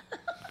 Oh.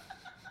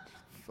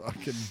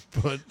 Fucking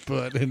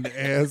butt and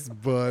ass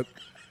butt.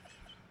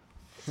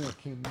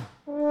 Fucking.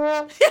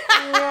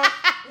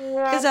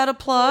 Is that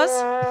applause?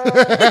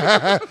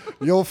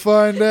 You'll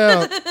find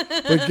out.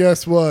 But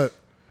guess what?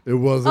 It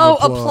wasn't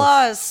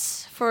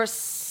applause. Applause for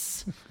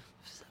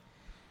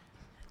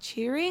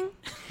cheering?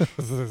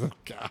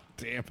 God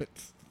damn it.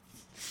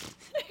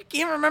 I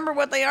can't remember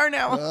what they are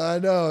now. I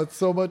know. It's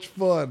so much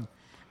fun.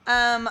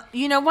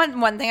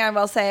 One thing I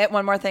will say,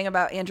 one more thing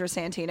about Andrew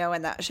Santino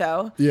and that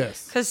show.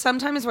 Yes. Because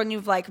sometimes when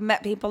you've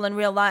met people in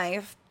real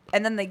life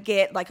and then they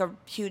get a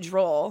huge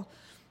role,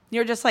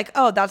 you're just like,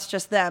 oh, that's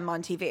just them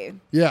on TV.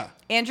 Yeah.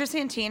 Andrew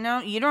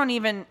Santino,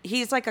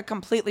 he's like a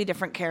completely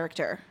different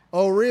character.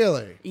 Oh,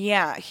 really?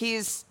 Yeah,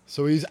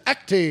 So he's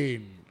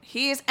acting.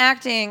 He's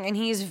acting and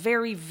he's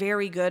very,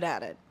 very good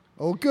at it.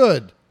 Oh,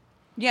 good.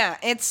 Yeah,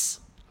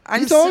 he's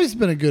always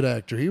been a good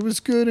actor. He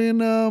was good in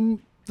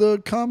the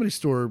Comedy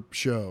Store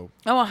show.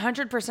 Oh,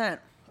 100%.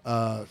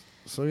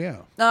 So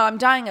yeah. No, I'm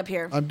dying up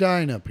here.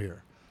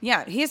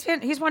 Yeah,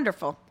 he's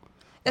wonderful.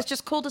 It's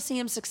just cool to see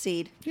him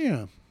succeed.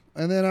 Yeah.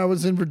 And then I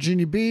was in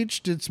Virginia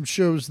Beach, did some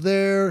shows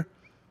there.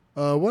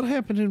 What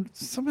happened in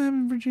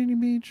Virginia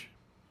Beach?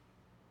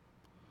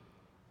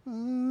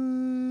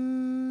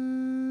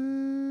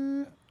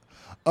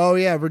 Oh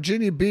yeah,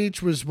 Virginia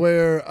Beach was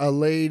where a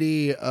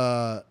lady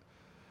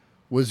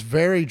was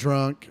very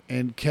drunk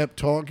and kept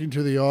talking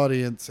to the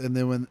audience, and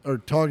then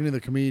talking to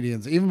the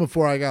comedians even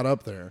before I got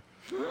up there,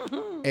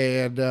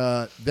 and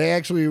they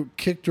actually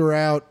kicked her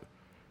out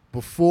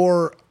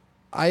before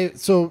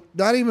So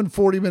not even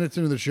 40 minutes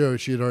into the show,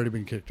 she had already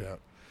been kicked out,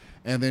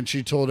 and then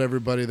she told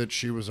everybody that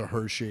she was a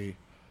Hershey,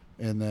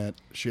 and that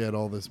she had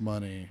all this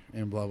money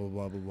and blah blah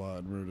blah blah blah,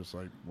 and we were just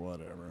like,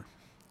 whatever.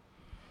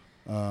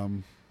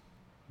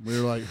 We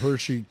were like,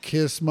 Hershey,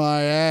 kiss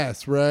my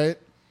ass, right?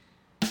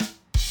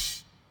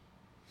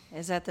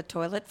 Is that the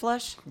toilet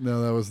flush?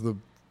 No, that was the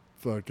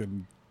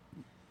fucking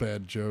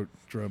bad joke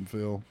drum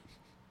fill.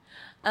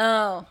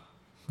 Oh.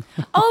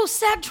 Oh,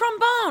 sad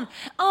trombone.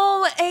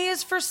 Oh, A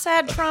is for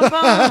sad trombone.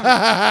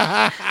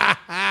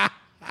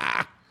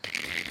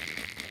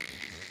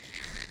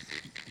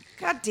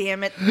 God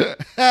damn it.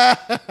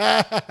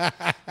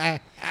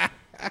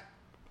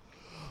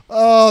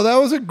 Oh, that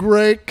was a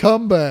great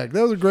comeback.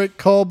 That was a great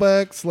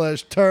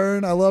callback /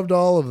 turn. I loved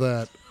all of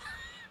that.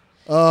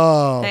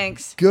 Oh,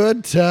 thanks.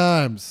 Good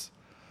times.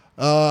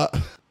 We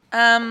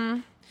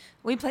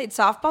played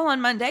softball on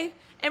Monday,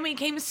 and we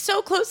came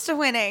so close to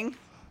winning.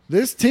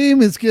 This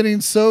team is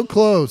getting so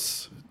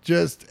close.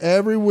 Just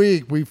every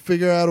week we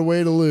figure out a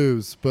way to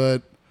lose,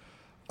 but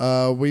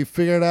we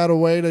figured out a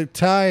way to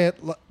tie it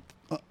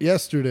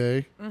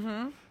yesterday,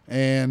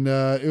 and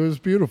it was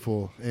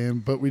beautiful.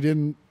 But we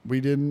didn't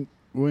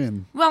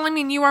win. Well, I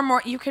mean,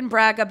 you can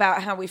brag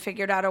about how we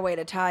figured out a way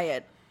to tie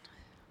it.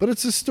 But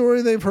it's a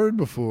story they've heard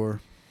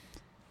before.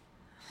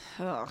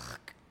 Ugh,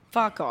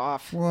 fuck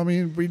off. Well, I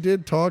mean, we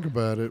did talk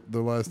about it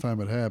the last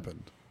time it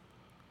happened.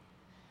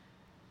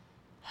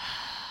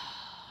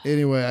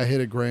 Anyway, I hit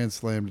a grand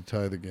slam to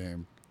tie the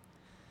game.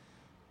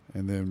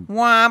 And then...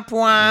 Womp,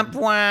 womp,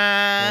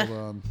 womp. Hold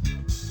on.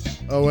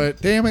 Oh,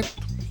 wait. Damn it.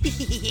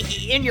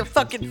 In your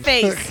fucking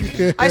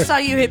face. I saw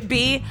you hit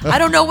B. I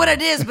don't know what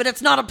it is, but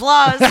it's not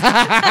applause.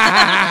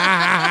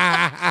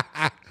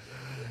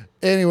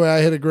 Anyway, I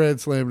hit a grand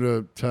slam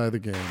to tie the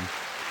game.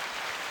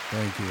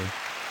 Thank you.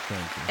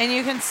 And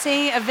you can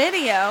see a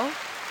video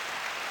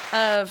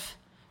of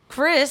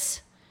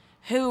Chris,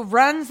 who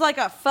runs like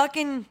a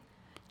fucking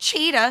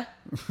cheetah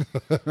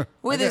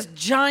with his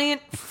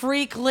giant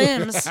freak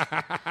limbs.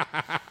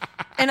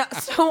 And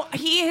so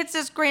he hits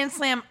this grand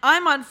slam.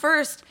 I'm on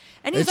first.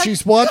 And he's like,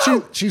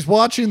 she's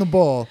watching the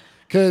ball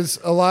because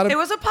a lot of it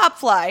was a pop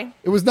fly.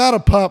 It was not a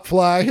pop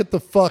fly. I hit the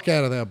fuck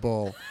out of that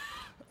ball.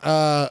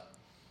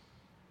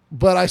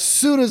 But as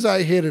soon as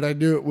I hit it, I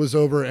knew it was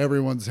over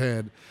everyone's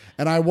head.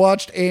 And I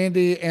watched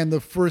Andy and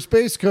the first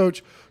base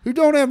coach, who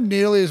don't have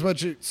nearly as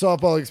much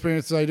softball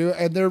experience as I do,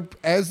 and they're,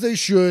 as they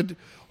should,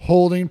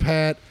 holding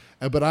pat.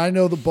 But I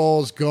know the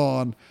ball's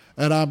gone,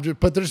 and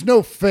but there's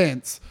no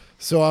fence,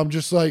 so I'm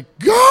just like,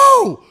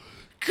 go!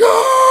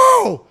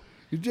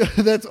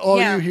 That's all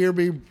you hear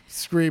me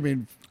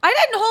screaming. I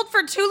didn't hold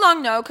for too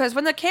long, though, because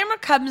when the camera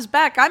comes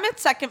back, I'm at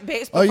second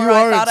base before you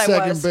I are thought at I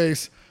second was.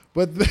 base.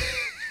 But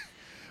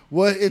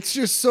it's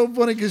just so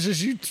funny because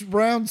as you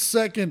round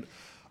second,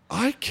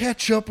 I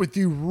catch up with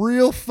you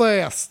real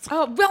fast.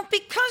 Oh, well,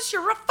 because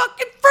you're a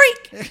fucking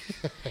freak.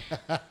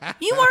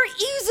 You are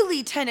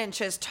easily 10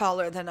 inches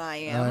taller than I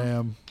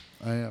am.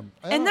 I am.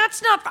 And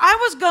that's not... I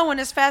was going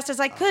as fast as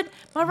I could.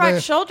 My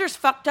right shoulder's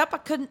fucked up. I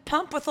couldn't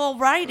pump with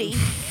old righty.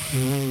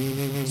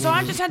 So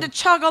I just had to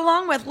chug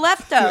along with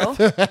lefto.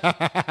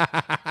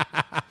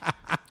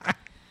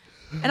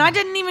 And I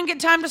didn't even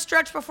get time to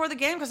stretch before the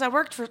game because I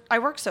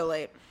worked so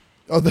late.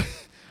 Oh,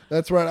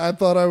 that's right. I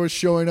thought I was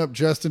showing up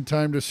just in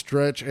time to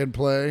stretch and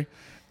play.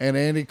 And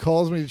Andy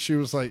calls me. She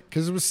was like,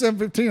 because it was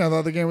 7:15. I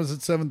thought the game was at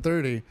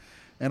 7:30.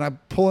 And I'm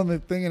pulling the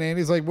thing, and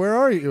Andy's like, where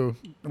are you?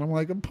 And I'm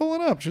like, I'm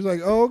pulling up. She's like,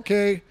 oh,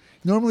 okay.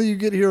 Normally you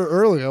get here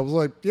early. I was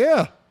like,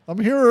 yeah, I'm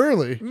here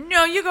early.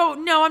 No, you go,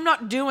 no, I'm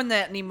not doing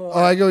that anymore.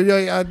 I go,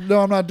 yeah, no,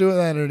 I'm not doing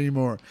that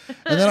anymore.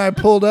 And then I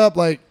pulled up,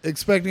 like,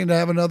 expecting to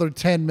have another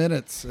 10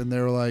 minutes. And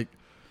they were like,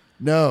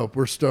 no,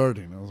 we're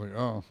starting. I was like,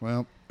 oh,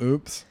 well,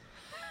 oops.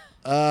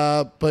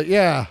 But,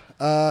 yeah,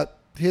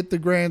 hit the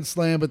grand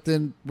slam, but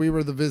then we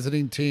were the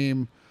visiting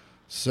team,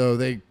 so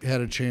they had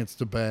a chance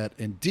to bat.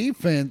 And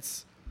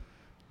defense...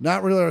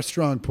 not really our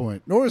strong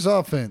point, nor is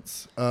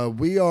offense.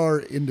 We are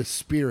into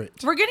spirit.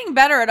 We're getting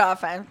better at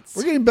offense.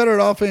 We're getting better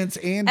at offense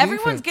and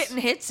Everyone's defense. getting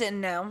hits in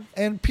now.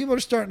 And people are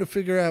starting to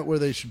figure out where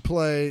they should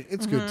play.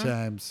 It's good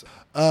times.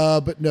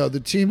 But no, the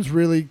team's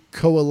really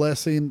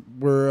coalescing.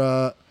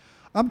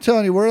 I'm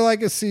telling you, we're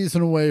like a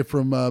season away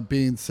from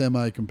being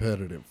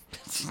semi-competitive.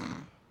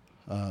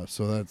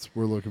 So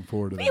we're looking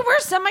forward to that. We're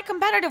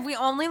semi-competitive. We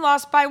only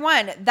lost by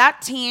 1.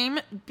 That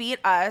team beat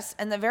us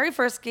in the very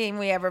first game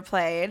we ever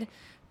played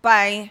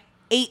by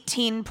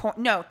 20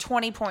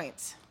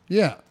 points.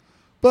 Yeah.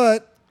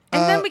 But...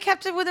 and then we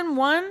kept it within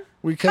 1?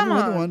 We kept it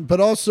within 1. But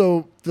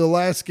also, the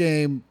last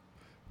game,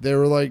 there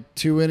were like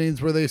 2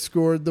 innings where they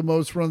scored the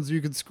most runs you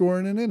could score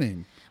in an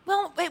inning.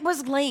 Well, it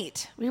was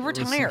late. We were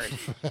tired.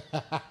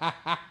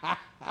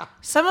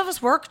 Some of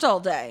us worked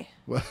all day.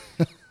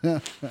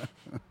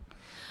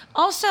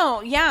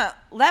 Also, yeah,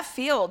 left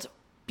field.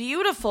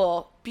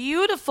 Beautiful,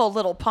 beautiful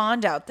little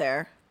pond out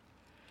there.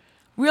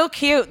 Real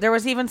cute. There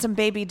was even some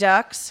baby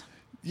ducks.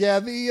 Yeah,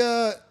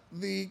 the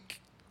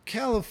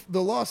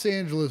Los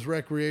Angeles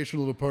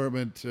Recreational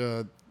Department,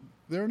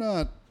 they're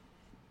not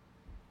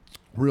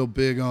real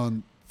big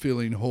on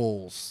filling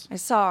holes. I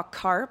saw a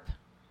carp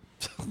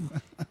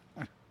and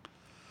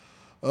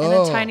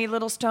Oh, a tiny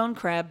little stone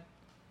crab.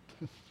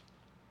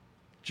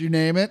 did you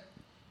name it?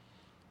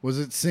 Was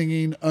it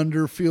singing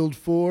Under Field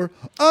 4?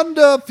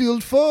 Under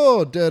Field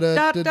 4. Da, da,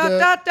 Da da, da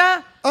da. da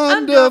da.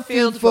 Under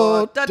Field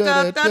 4. Da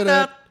da da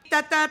da.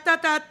 Da da da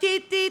da.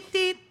 Deet deet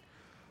deet.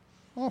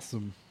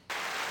 Awesome.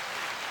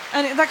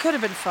 And that could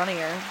have been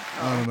funnier.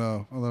 I don't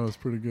know. I thought it was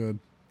pretty good.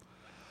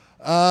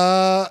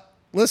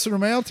 Listener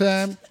mail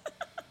time.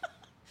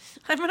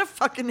 I'm gonna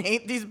fucking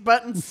hate these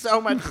buttons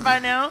so much by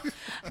now.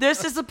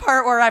 This is the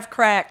part where I've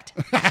cracked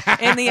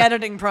in the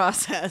editing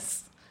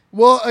process.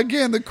 Well,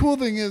 again, the cool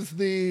thing is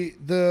they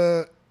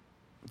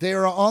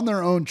are on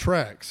their own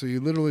track, so you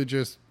literally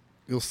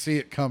you'll see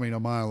it coming a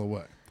mile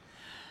away.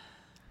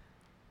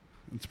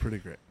 It's pretty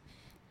great.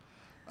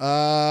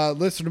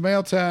 Listener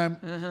mail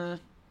time.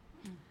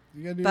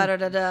 You gotta do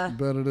Ba-da-da-da.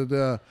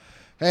 Ba-da-da-da.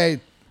 Hey,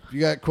 if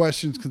you got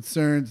questions,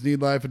 concerns, need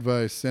life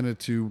advice, send it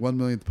to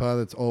 1millionthpod.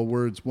 That's all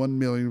words, 1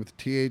 million with a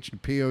TH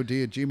and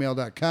POD at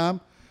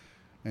gmail.com.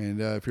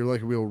 And if you're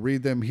lucky, we'll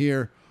read them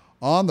here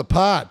on the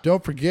pod.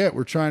 Don't forget,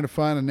 we're trying to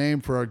find a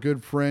name for our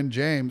good friend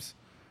James,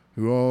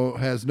 who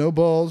has no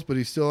balls, but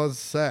he still has a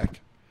sack.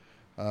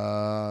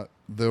 The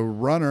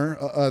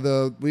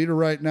leader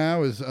right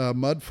now is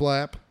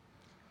Mudflap.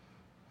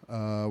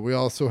 We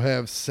also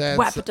have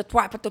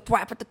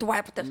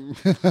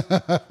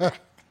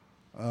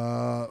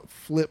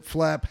Flip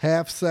Flap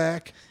Half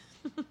Sack.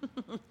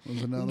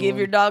 Give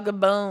your dog a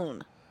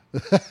bone.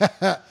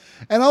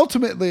 And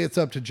ultimately, it's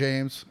up to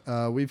James.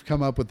 We've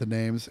come up with the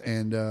names,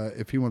 and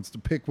if he wants to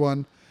pick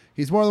one,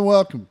 he's more than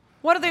welcome.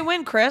 What do they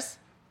win, Chris?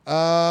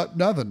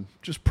 Nothing.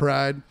 Just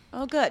pride.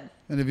 Oh, good.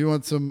 And if you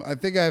want some, I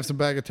think I have some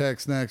Bag Attack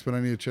snacks, but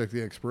I need to check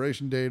the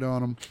expiration date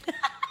on them.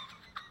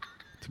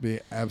 To be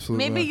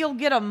absolutely Maybe you'll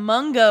get a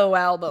Mungo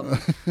album.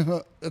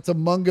 It's a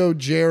Mungo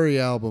Jerry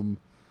album.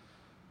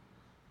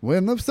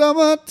 When the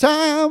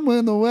summertime,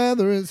 when the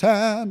weather is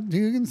hot,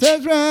 you can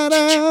stretch right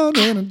out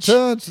and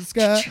touch the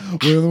sky.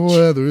 When the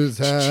weather is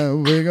high,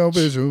 we go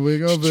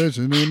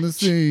fishing in the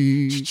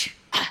sea.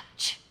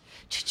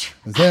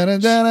 That's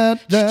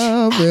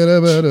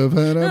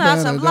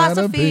a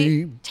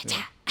philosophy.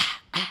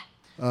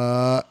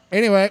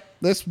 Anyway,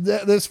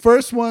 this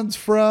first one's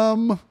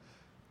from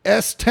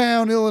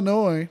S-Town,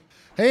 Illinois.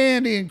 Hey,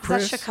 Andy and Is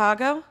Chris. that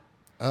Chicago?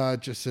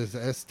 It just says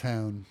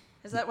S-Town.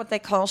 Is that what they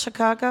call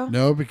Chicago?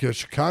 No, because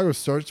Chicago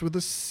starts with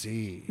a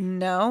C.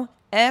 No.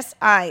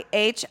 Sihigho.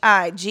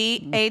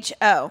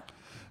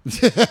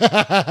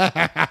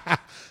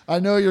 I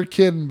know you're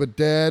kidding, but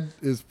Dad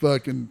is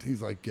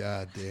he's like,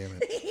 God damn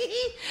it.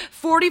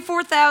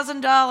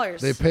 $44,000.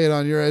 They paid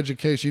on your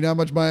education. You know how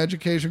much my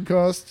education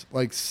cost?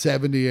 Like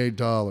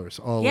 $78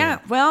 all Yeah,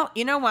 in. well,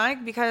 you know why?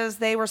 Because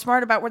they were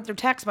smart about where their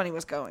tax money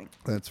was going.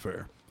 That's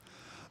fair.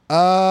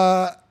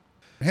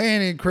 Hey,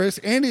 Andy and Chris.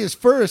 Andy is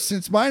first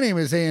since my name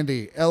is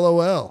Andy.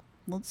 LOL.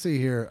 Let's see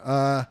here.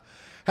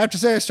 Have to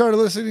say I started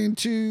listening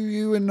to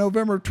you in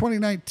November of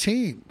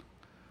 2019.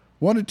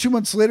 1 to 2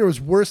 months later was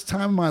worst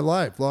time of my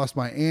life. Lost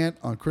my aunt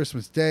on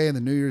Christmas Day, and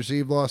the New Year's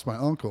Eve lost my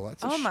uncle.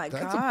 That's God.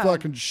 That's a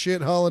fucking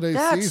shit holiday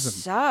That season.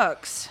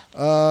 sucks.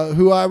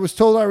 Who I was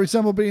told I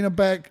resemble being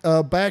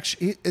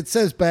it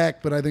says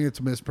back, but I think it's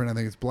a misprint. I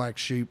think it's black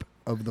sheep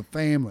of the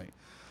family.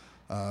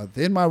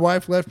 Then my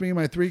wife left me and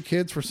my 3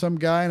 kids for some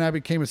guy, and I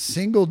became a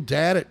single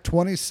dad at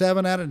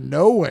 27 out of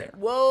nowhere.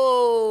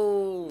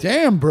 Whoa.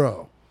 Damn,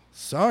 bro.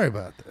 Sorry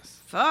about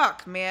this.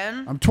 Fuck,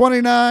 man. I'm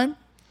 29.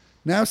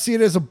 Now see it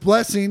as a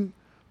blessing,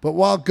 but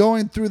while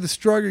going through the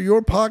struggle,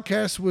 your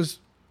podcast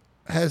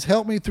has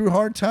helped me through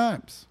hard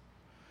times.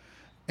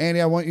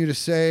 Andy, I want to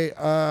say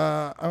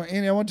I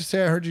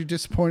heard you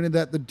disappointed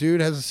that the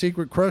dude has a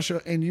secret crush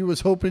and you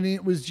was hoping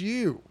it was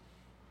you.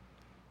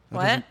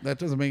 That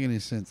doesn't make any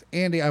sense.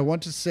 Andy, I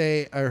want to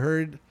say I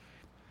heard.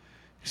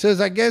 He says,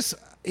 I guess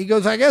I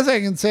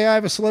can say I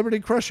have a celebrity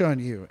crush on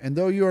you. And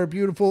though you are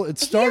beautiful, it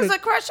started. He has a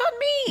crush on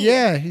me.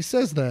 Yeah, he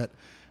says that.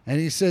 And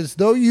he says,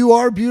 though you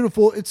are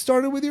beautiful, it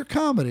started with your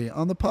comedy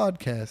on the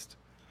podcast.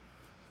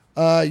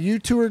 You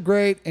two are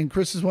great, and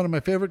Chris is one of my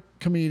favorite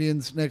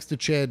comedians next to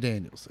Chad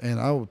Daniels. And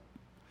I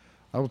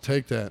will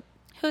take that.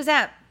 Who's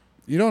that?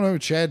 You don't know who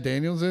Chad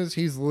Daniels is?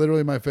 He's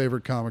literally my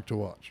favorite comic to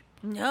watch.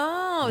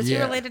 No. Is he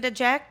related to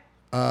Jack?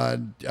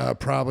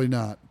 Probably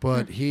not.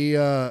 But he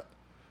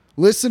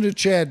listen to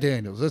Chad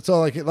Daniels. That's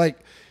all I can. Like,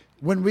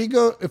 when we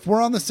go, if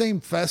we're on the same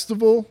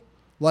festival,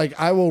 like,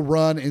 I will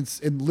run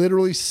and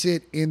literally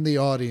sit in the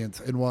audience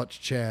and watch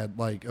Chad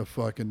like a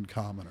fucking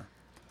commoner.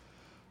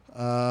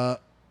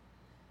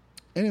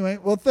 Anyway,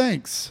 well,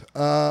 thanks.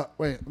 Wait,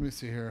 let me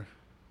see here.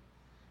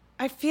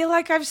 I feel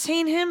like I've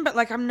seen him, but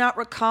like I'm not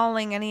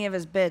recalling any of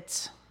his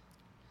bits.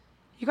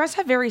 You guys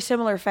have very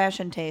similar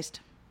fashion taste.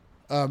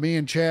 Me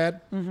and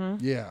Chad?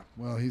 Mm-hmm. Yeah.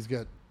 Well, he's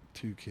got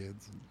 2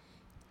 kids.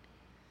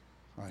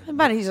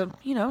 But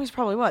he's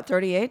probably what,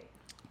 38?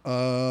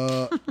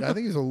 I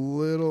think he's a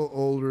little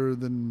older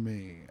than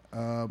me.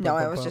 No,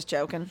 I was just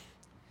joking.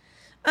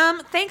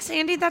 Thanks,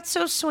 Andy. That's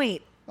so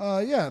sweet.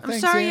 Yeah, thanks, I'm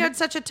sorry Andy. you had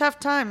such a tough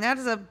time. That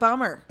is a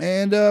bummer.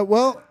 And,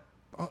 well...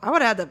 I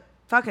would have had the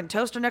fucking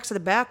toaster next to the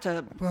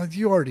bathtub. Well,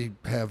 you already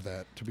have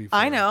that, to be fair.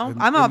 I know.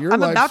 And I'm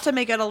about to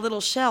make it a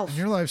little shelf. And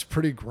your life's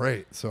pretty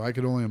great, so I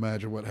could only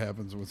imagine what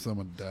happens when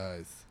someone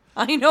dies.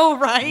 I know,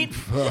 right?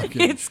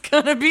 Fucking. It's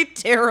going to be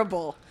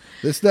terrible.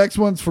 This next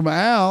one's from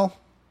Al.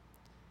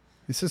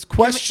 He says,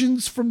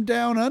 questions from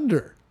down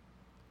under.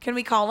 Can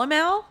we call him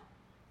Al?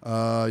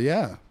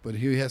 Yeah, but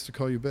he has to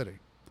call you Betty.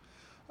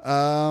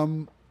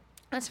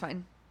 That's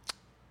fine.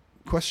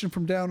 Question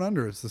from down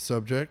under is the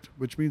subject,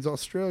 which means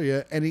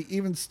Australia, and he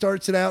even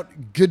starts it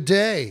out, good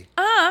day.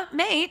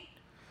 Mate.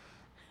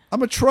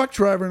 I'm a truck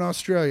driver in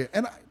Australia,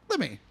 and let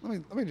me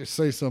just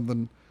say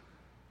something.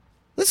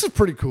 This is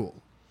pretty cool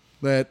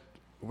that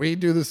we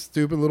do this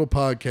stupid little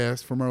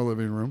podcast from our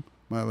living room,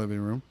 my living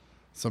room,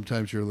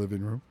 sometimes your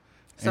living room.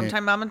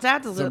 Sometimes mom and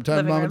dad's living room.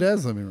 Sometimes mom and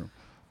dad's living room.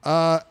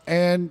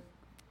 And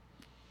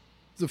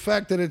the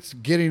fact that it's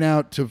getting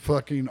out to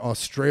fucking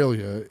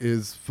Australia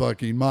is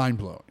fucking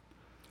mind-blowing.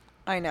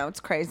 I know, it's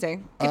crazy.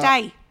 Good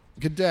day.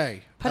 Good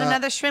day. Put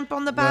another shrimp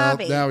on the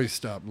barbie. Well, now he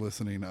stopped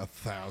listening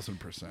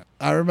 1,000%.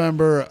 I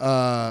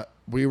remember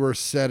we were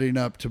setting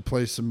up to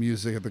play some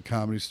music at the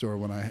Comedy Store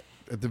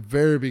at the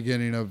very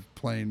beginning of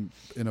playing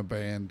in a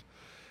band,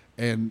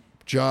 and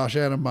Josh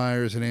Adam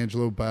Myers and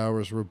Angelo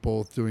Bowers were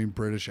both doing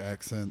British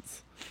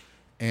accents.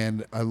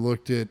 And I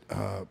looked at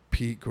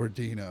Pete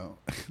Gordino.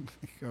 I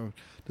go,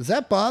 does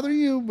that bother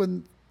you?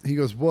 When he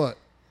goes, what?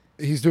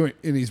 He's doing,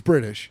 and he's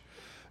British,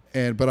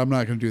 but I'm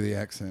not going to do the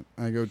accent.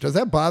 I go, does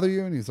that bother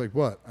you? And he's like,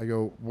 what? I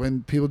go,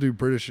 when people do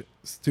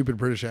stupid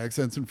British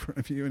accents in front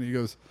of you. And he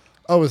goes,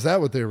 oh, is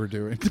that what they were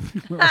doing?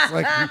 I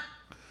was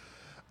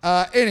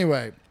like,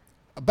 anyway,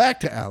 back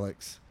to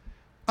Alex.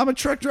 I'm a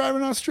truck driver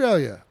in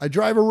Australia. I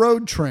drive a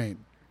road train,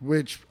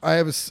 which I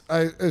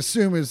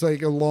assume is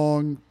like a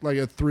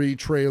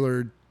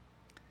 3-trailer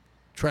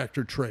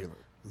tractor trailer.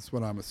 That's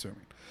what I'm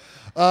assuming.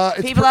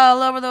 People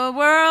all over the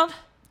world,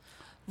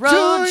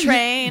 road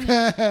train.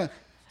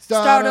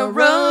 Start a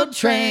road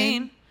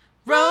train.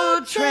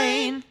 Road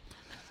train.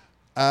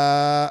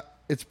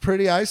 It's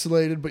pretty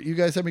isolated, but you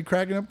guys have me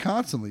cracking up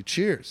constantly.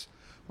 Cheers.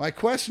 My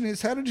question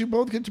is, how did you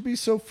both get to be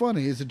so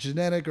funny? Is it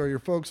genetic? Are your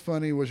folks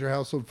funny? Was your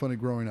household funny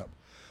growing up?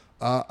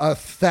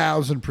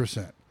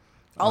 1,000%.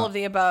 All of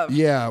the above.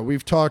 Yeah,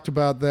 we've talked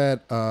about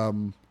that.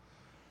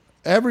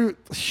 Humor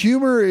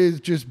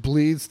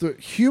bleeds through.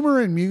 Humor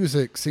and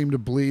music seem to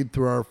bleed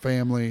through our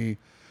family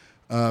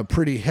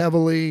pretty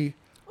heavily.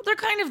 Well, they're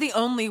kind of the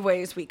only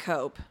ways we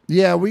cope.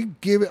 Yeah, we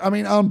give it. I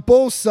mean, on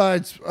both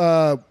sides,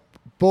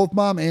 both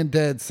mom and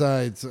dad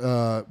sides,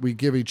 we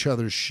give each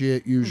other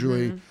shit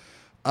usually.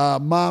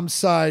 Mm-hmm. Mom's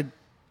side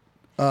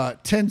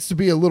tends to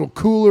be a little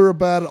cooler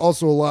about it,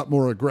 also a lot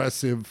more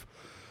aggressive.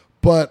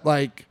 But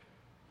like,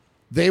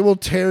 they will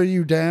tear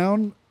you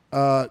down.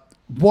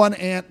 One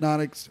aunt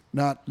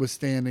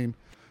notwithstanding,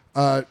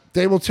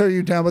 they will tear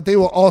you down, but they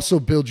will also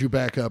build you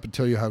back up and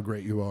tell you how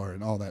great you are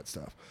and all that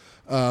stuff.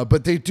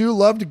 But they do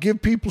love to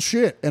give people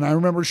shit. And I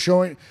remember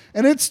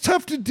and it's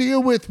tough to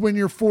deal with when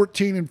you're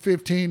 14 and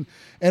 15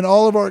 and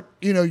all of our,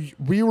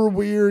 we were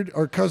weird.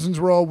 Our cousins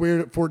were all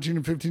weird at 14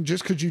 and 15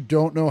 just because you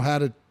don't know how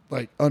to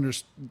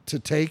to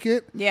take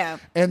it. Yeah.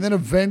 And then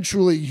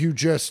eventually you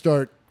just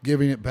start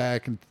giving it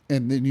back and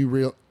then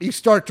you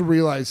start to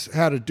realize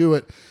how to do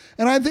it.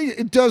 And I think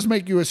it does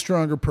make you a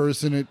stronger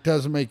person. It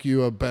does make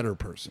you a better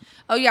person.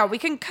 Oh, yeah. We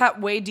can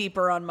cut way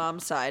deeper on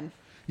mom's side.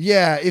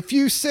 Yeah. If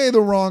you say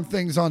the wrong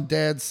things on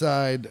dad's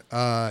side,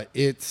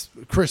 it's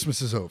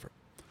Christmas is over.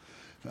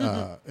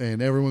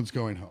 And everyone's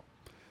going home.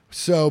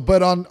 So,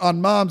 but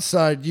on mom's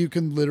side, you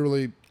can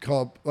literally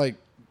call,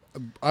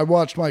 I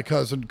watched my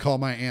cousin call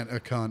my aunt a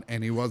cunt,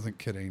 and he wasn't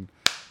kidding,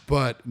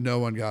 but no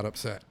one got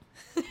upset.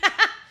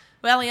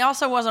 Well, he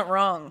also wasn't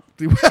wrong.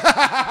 He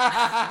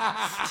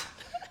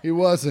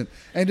wasn't.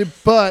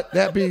 But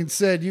that being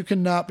said, you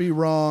cannot be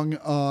wrong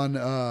on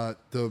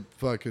the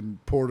fucking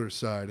Porter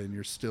side, and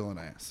you're still an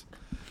ass.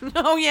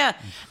 Oh, yeah.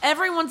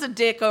 Everyone's a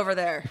dick over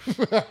there.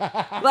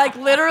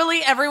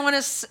 Literally, everyone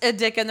is a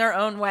dick in their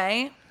own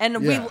way.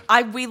 And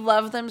yeah. we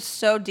love them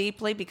so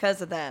deeply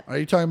because of that. Are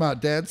you talking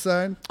about dad's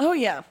side? Oh,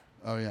 yeah.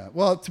 Oh, yeah.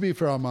 Well, to be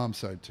fair, on mom's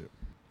side, too.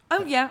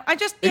 Oh, yeah.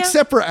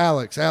 Except for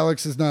Alex.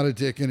 Alex is not a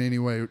dick in any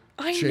way,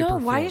 I shape, know. or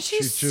form. Why is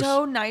she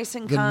so nice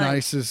and the kind? The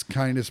nicest,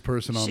 kindest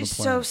person on the planet. She's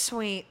so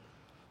sweet.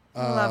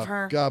 I love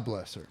her. God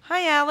bless her.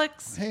 Hi,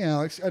 Alex. Hey,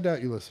 Alex. I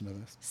doubt you listen to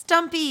this.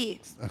 Stumpy.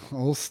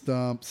 Old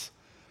Stumps.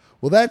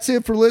 Well, that's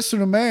it for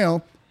Listener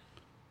Mail.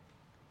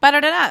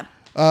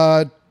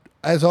 Ba-da-da-da.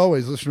 As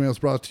always, Listener Mail is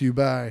brought to you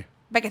by...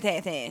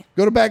 Bagatete.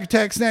 Go to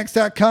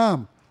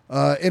backattacksnacks.com.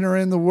 Enter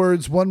in the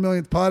words 1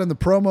 millionth pod in the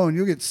promo, and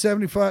you'll get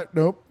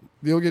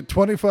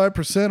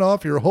 25%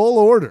 off your whole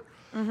order.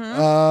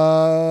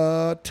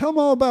 Mm-hmm. Tell them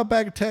all about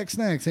Back Attack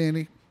Snacks,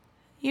 Andy.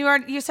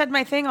 You said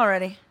my thing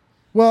already.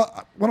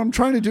 Well, what I'm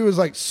trying to do is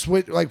like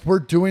switch. Like we're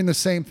doing the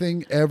same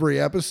thing every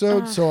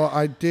episode, so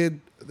I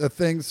did the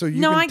thing so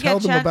you can tell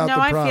them about the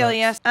product. I feel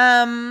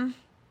you.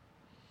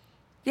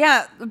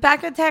 Yeah,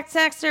 back at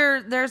Tex-Mex,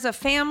 there's a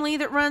family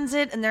that runs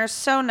it, and they're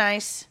so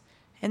nice,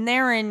 and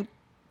they're in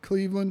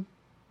Cleveland,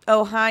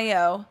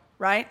 Ohio,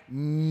 right?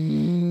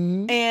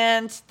 Mm-hmm.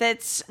 And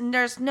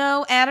there's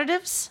no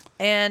additives,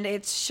 and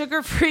it's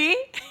sugar-free.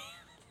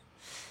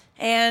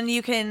 And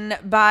you can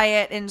buy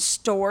it in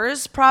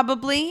stores,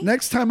 probably.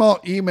 Next time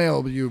I'll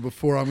email you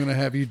before I'm going to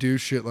have you do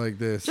shit like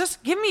this.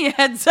 Just give me a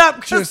heads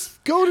up. Just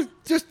tell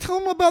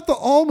them about the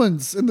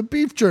almonds and the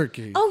beef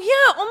jerky. Oh,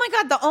 yeah. Oh, my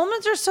God. The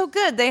almonds are so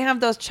good. They have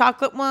those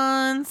chocolate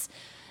ones.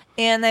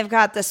 And they've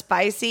got the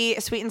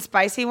sweet and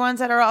spicy ones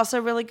that are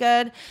also really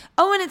good.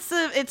 Oh, and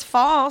it's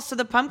fall, so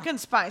the pumpkin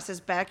spice is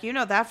back. You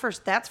know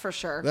that's for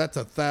sure. That's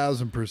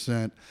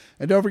 1,000%.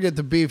 And don't forget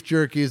the beef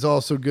jerky is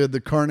also good. The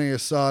carne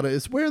asada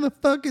is where the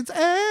fuck it's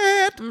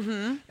at.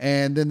 Mm-hmm.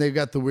 And then they've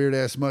got the weird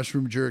ass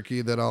mushroom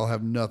jerky that I'll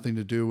have nothing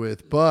to do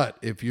with. But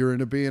if you're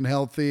into being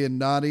healthy and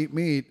not eat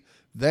meat,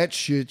 that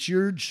shit's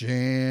your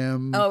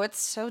jam. Oh, it's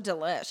so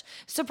delish.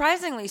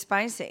 Surprisingly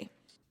spicy.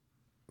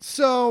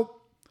 So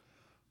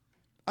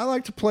I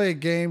like to play a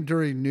game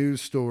during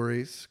news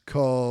stories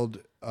called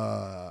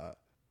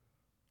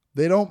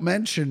They Don't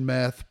Mention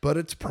Meth, but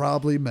It's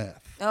Probably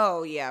Meth.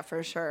 Oh, yeah,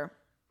 for sure.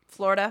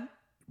 Florida?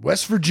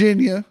 West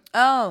Virginia.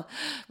 Oh,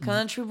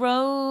 country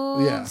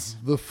roads. Yeah,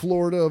 the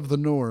Florida of the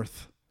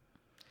North.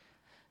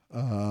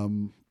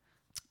 Northda.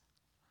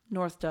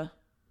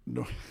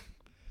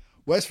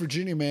 West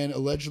Virginia man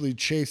allegedly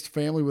chased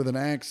family with an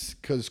axe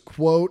because,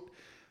 quote,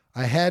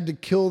 I had to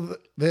kill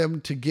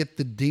them to get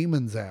the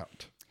demons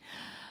out.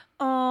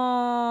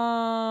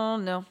 Oh,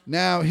 no.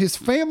 Now, his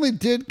family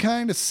did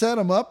kind of set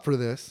him up for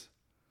this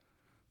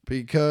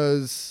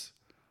because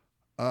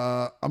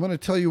I'm going to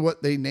tell you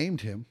what they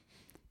named him.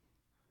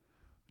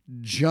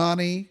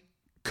 Johnny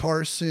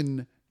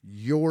Carson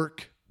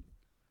York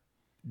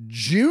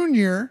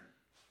Jr.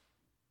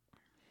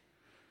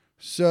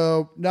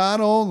 So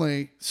not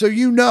only,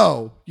 you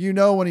know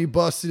when he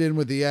busted in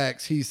with the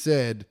axe, he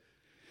said,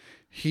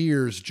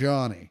 here's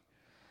Johnny.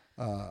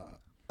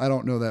 I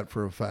don't know that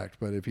for a fact,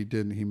 but if he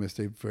didn't, he missed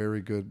a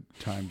very good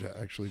time to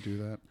actually do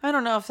that. I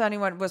don't know if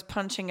anyone was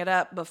punching it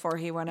up before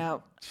he went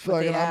out.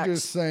 I'm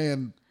just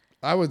saying,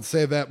 I would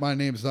say that my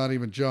name's not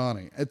even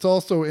Johnny. It's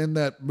also in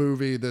that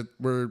movie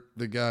where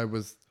the guy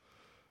was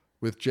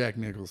with Jack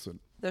Nicholson.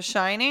 The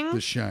Shining?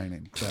 The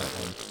Shining, that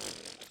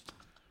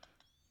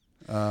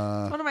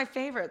one. One of my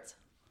favorites.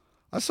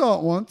 I saw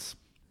it once.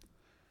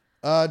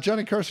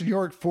 Johnny Carson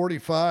York,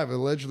 45,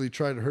 allegedly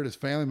tried to hurt his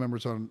family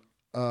members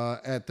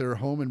at their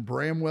home in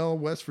Bramwell,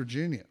 West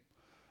Virginia.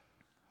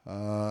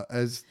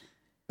 As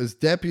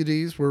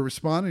deputies were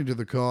responding to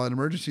the call, an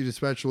emergency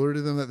dispatch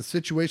alerted them that the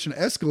situation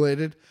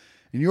escalated,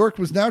 and York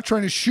was now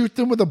trying to shoot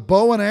them with a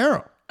bow and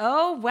arrow.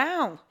 Oh,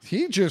 wow.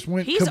 He just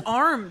went... He's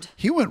armed.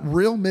 He went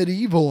real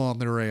medieval on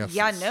their asses.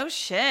 Yeah, no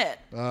shit.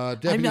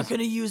 I'm not going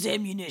to use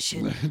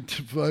ammunition.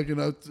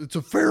 It's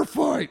a fair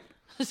fight.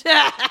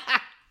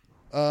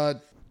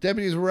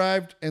 Deputies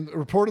arrived and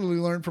reportedly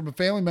learned from a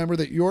family member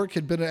that York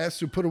had been asked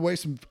to put away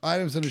some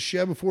items in a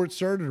shed before it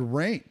started to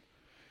rain.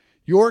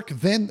 York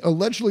then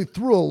allegedly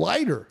threw a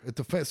lighter at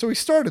the so he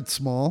started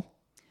small.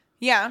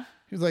 Yeah.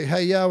 He was like,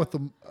 hey, yeah, with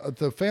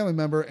the family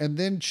member, and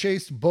then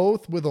chased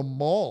both with a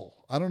maul.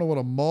 I don't know what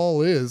a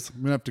maul is.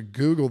 I'm going to have to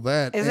Google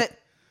that. Is it?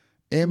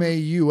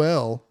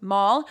 M-A-U-L.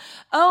 Maul?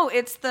 Oh,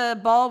 it's the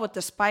ball with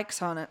the spikes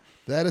on it.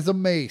 That is a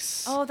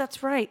mace. Oh,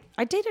 that's right.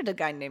 I dated a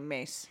guy named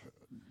Mace.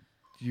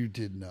 You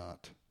did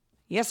not.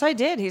 Yes, I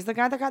did. He's the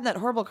guy that got in that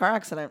horrible car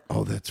accident.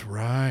 Oh, that's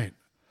right.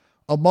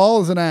 A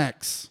maul is an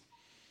axe.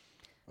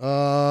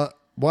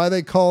 Why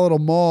they call it a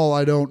maul,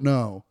 I don't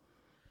know.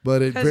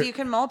 Because you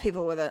can maul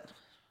people with it.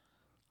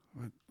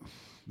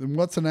 Then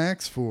what's an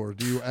axe for?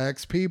 Do you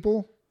axe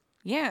people?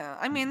 Yeah.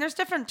 I mean, there's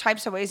different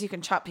types of ways you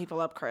can chop people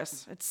up,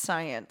 Chris. It's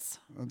science.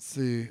 Let's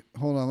see.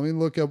 Hold on. Let me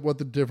look up what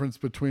the difference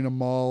between a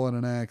maul and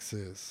an axe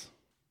is.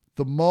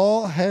 The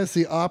maul has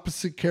the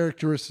opposite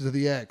characteristics of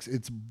the axe.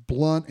 It's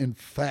blunt and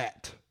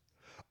fat.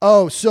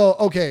 Oh,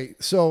 okay.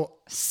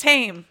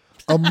 Same.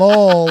 A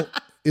maul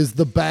is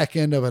the back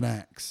end of an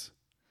axe.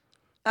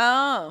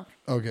 Oh.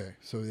 Okay.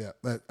 So yeah,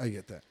 I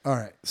get that. All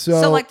right.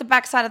 So like the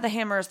backside of the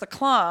hammer is the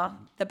claw.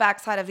 The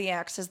backside of the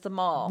axe is the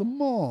maul. The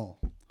maul.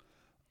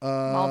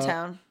 Mall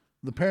town.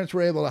 The parents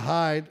were able to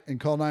hide and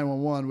call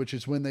 911, which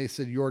is when they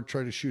said York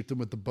tried to shoot them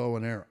with the bow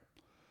and arrow.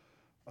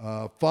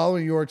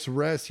 Following York's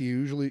arrest, he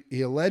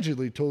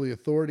allegedly told the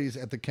authorities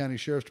at the county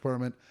sheriff's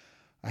department,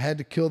 I had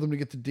to kill them to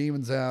get the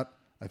demons out.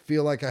 I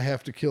feel like I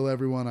have to kill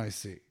everyone I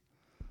see.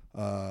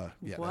 Yeah,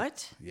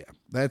 what?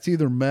 That's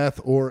either meth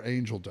or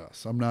angel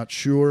dust. I'm not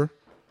sure.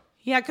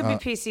 Yeah, it could be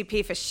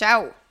PCP for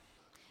shout.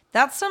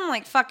 That's some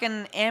like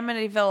fucking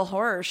Amityville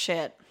horror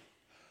shit.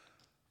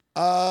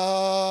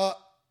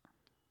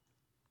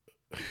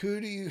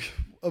 Who do you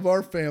of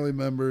our family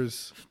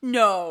members?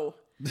 No.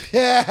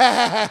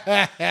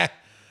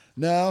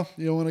 No,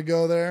 you don't want to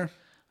go there?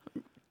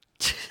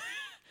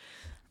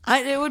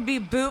 It would be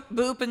boop,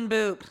 boop, and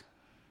boop.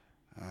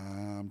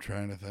 I'm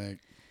trying to think.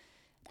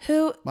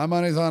 Who? My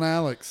money's on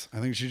Alex. I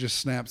think she just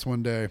snaps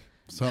one day.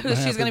 Something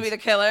She's going to be the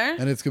killer?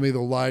 and it's going to be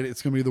the light.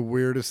 It's going to be the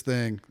weirdest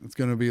thing. It's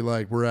going to be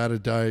like, we're out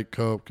of Diet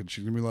Coke. And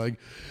she's going to be like,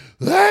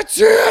 that's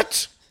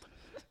it.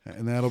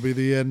 And that'll be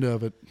the end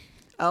of it.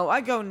 Oh, I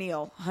go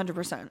Neil,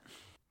 100%.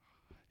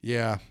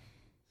 Yeah.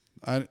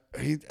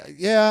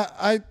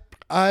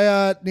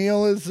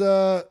 Neil is,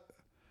 no.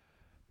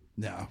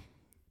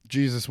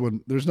 Jesus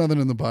wouldn't, there's nothing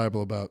in the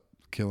Bible about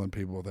killing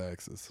people with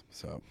axes.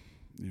 So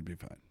you'd be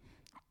fine.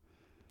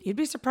 You'd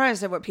be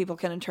surprised at what people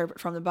can interpret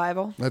from the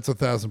Bible. That's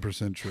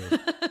 1,000% true.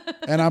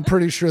 And I'm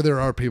pretty sure there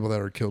are people that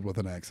are killed with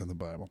an axe in the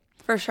Bible.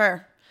 For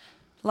sure.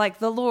 Like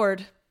the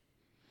Lord.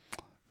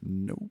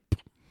 Nope.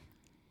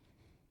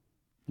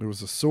 There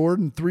was a sword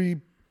and 3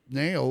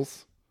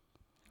 nails.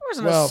 There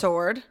wasn't a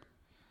sword.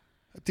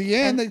 At the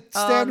end, they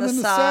stabbed him in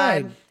the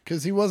side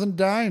because he wasn't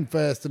dying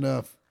fast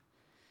enough.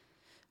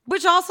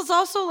 Which also is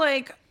also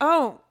like,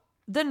 oh,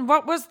 then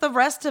what was the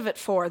rest of it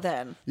for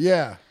then?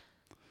 Yeah.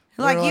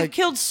 Like, you've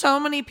killed so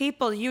many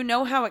people. You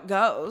know how it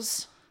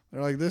goes.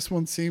 They're like, this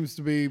one seems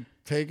to be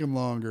taking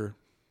longer.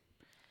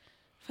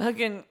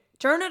 Fucking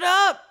turn it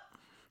up.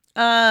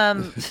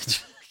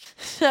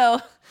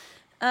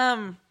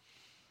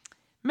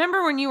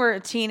 Remember when you were a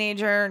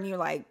teenager and you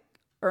like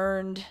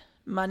earned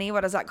money?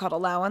 What is that called?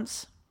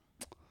 Allowance?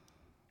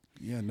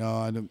 Yeah, no,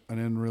 I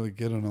didn't really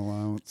get an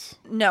allowance.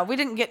 No, we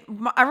didn't get.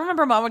 I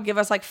remember Mom would give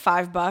us like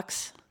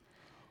 $5.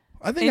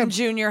 I think in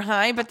junior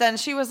high, but then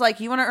she was like,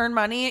 you want to earn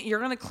money? You're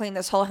going to clean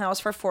this whole house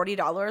for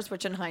 $40,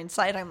 which in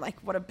hindsight, I'm like,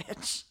 what a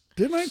bitch.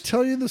 Didn't I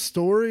tell you the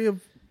story of,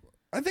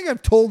 I think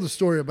I've told the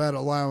story about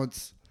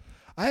allowance.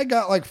 I had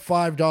got like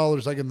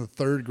 $5, like in the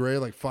 3rd grade,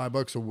 like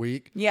 $5 a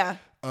week. Yeah.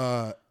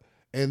 And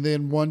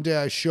then one day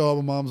I show up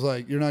and Mom's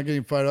like, you're not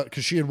getting $5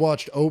 because she had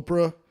watched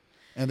Oprah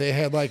and they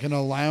had like an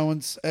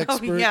allowance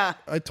expert. Oh, yeah.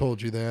 I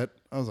told you that.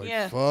 I was like,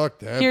 yeah. Fuck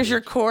that. Here's bitch.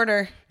 your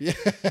quarter. Yeah.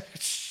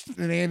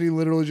 And Andy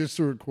literally just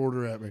threw a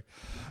quarter at me.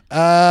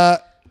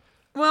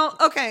 Well,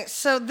 okay.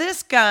 So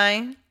this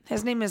guy,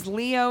 his name is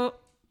Leo,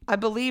 I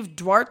believe,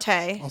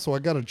 Duarte. Also, I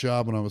got a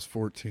job when I was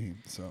 14.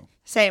 So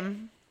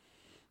same.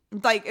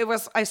 Like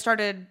I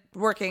started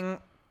working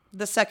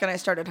the second I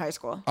started high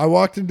school. I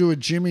walked into a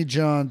Jimmy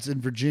John's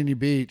in Virginia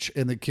Beach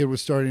and the kid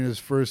was starting his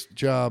first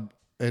job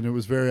and it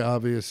was very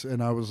obvious.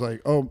 And I was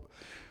like, oh,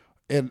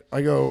 and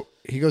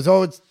he goes,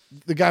 oh, it's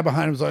the guy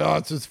behind him was like, oh,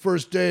 it's his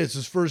first day. It's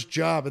his first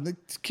job. And the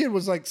kid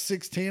was like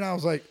 16. I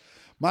was like,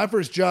 my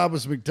first job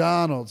was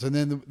McDonald's. And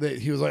then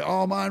he was like,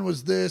 oh, mine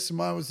was this and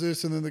mine was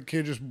this. And then the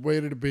kid just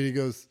waited a bit. He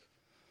goes,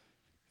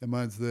 and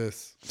mine's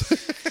this.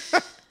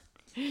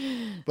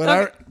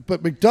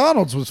 But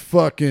McDonald's was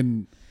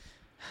fucking.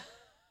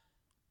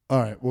 All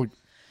right. Well,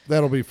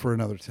 that'll be for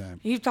another time.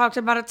 You've talked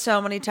about it so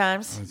many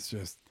times.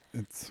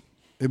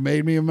 It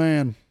made me a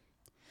man.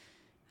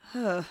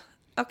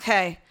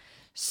 Okay.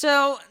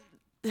 So.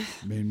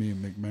 Made me a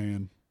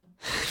McMahon.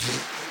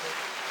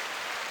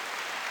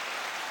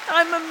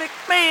 I'm a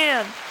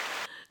McMahon.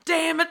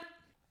 Damn it.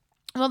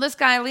 Well, this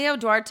guy, Leo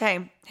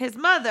Duarte, his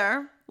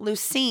mother,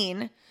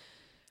 Lucine.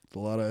 It's a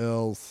lot of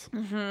L's.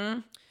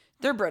 Mm-hmm.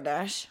 They're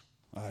British.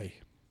 Aye.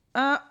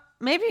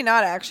 Maybe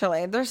not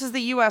actually. This is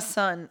the U.S.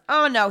 son.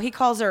 Oh, no. He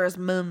calls her his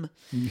mum.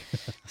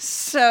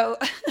 So,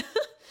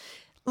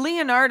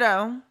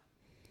 Leonardo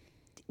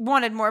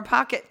wanted more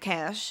pocket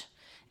cash.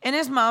 And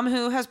his mom,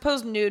 who has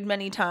posed nude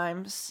many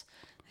times.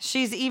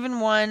 She's even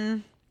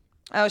won...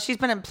 Oh, she's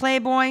been in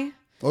Playboy.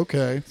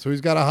 Okay, so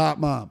he's got a hot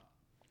mom.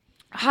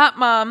 Hot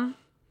mom.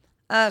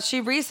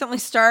 She recently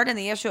starred in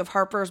the issue of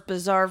Harper's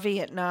Bazaar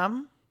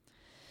Vietnam.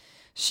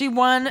 She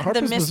won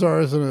Harper's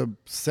Bazaar isn't a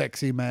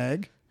sexy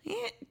mag.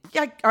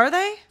 Yeah, are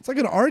they? It's like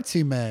an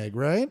artsy mag,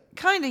 right?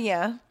 Kind of,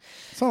 yeah.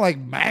 It's not like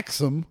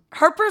Maxim.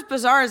 Harper's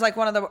Bazaar is like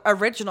one of the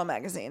original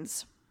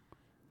magazines.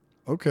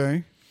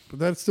 Okay, but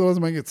that still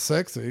doesn't make it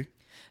sexy.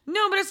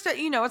 No, but it's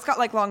got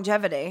like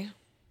longevity.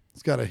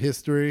 It's got a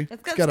history.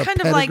 It's got a kind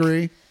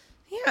pedigree. Of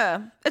like,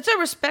 yeah, it's a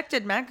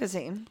respected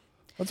magazine.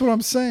 That's what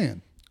I'm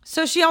saying.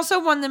 So she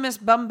also won the Miss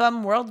Bum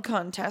Bum World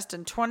Contest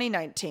in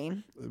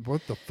 2019.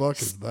 What the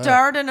fuck is that?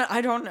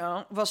 I don't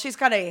know. Well, she's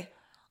got a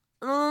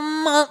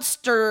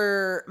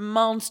monster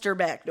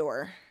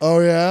backdoor. Oh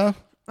yeah.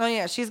 Oh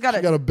yeah, she's got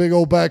a big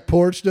old back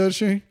porch, does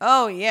she?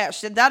 Oh yeah,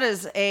 that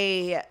is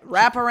a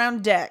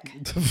wraparound deck.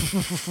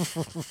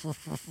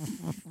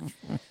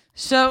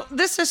 So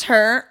this is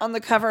her on the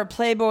cover of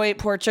Playboy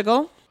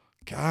Portugal.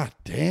 God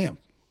damn.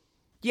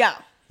 Yeah.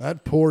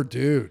 That poor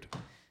dude.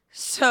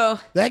 So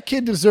that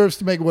kid deserves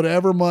to make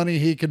whatever money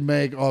he can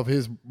make off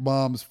his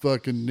mom's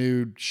fucking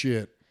nude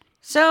shit.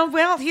 So,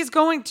 well, he's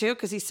going to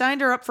because he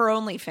signed her up for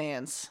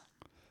OnlyFans.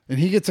 And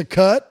he gets a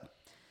cut?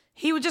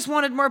 He just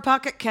wanted more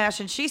pocket cash,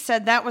 and she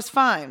said that was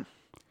fine.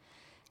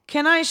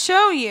 Can I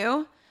show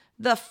you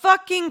the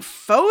fucking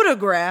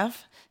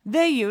photograph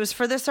they use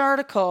for this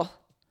article?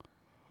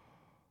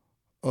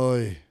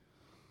 Oy.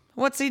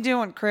 What's he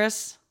doing,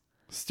 Chris?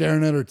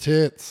 Staring at her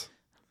tits.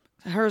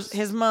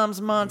 His mom's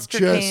monster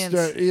cans.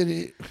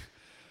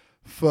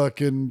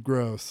 fucking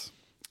gross.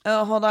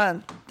 Oh, hold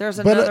on. There's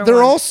another But they're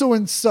one. also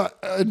in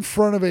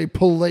front of a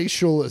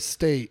palatial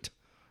estate,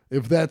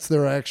 if that's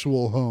their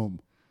actual home.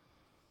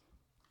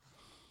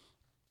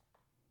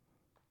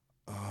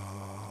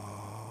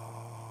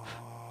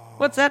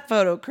 What's that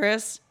photo,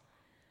 Chris?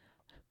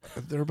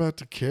 They're about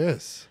to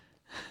kiss.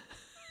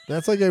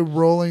 That's like a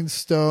Rolling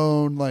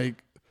Stone,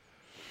 like,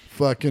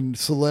 fucking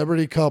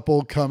celebrity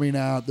couple coming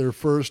out, their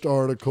first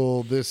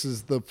article. This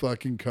is the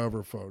fucking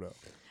cover photo.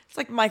 It's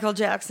like Michael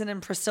Jackson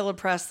and Priscilla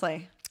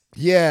Presley.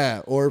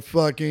 Yeah, or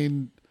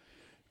fucking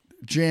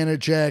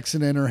Janet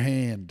Jackson in her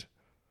hand.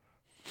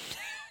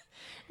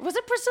 Was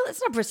it Priscilla?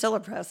 It's not Priscilla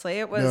Presley.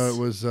 It was, No, it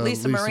was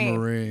Lisa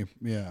Marie.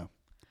 Yeah.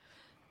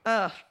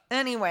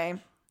 Anyway.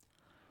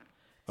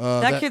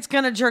 That kid's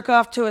going to jerk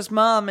off to his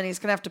mom, and he's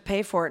going to have to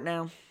pay for it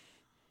now.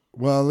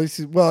 Well, at least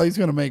he's going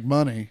to make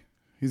money.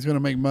 He's going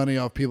to make money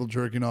off people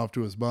jerking off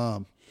to his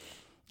mom.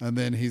 And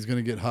then he's going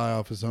to get high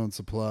off his own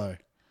supply.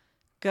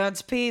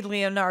 Godspeed,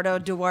 Leonardo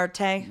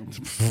Duarte.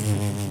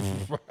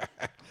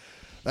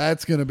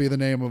 That's going to be the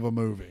name of a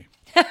movie.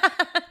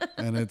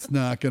 And it's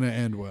not going to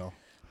end well.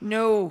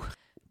 No.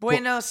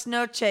 Buenos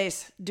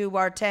noches,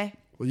 Duarte.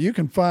 Well, you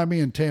can find me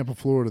in Tampa,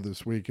 Florida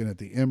this weekend at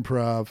the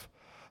Improv.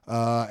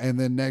 And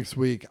then next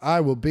week, I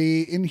will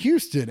be in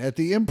Houston at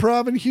the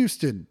Improv in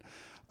Houston.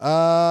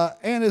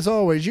 And as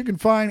always, you can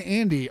find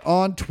Andy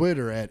on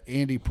Twitter at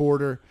Andy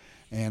Porter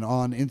and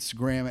on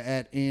Instagram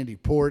at Andy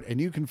Port. And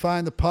you can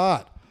find the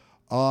pod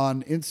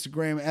on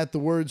Instagram at the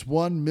words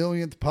 1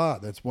 millionth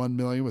pod. That's 1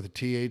 million with a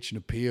TH and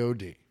a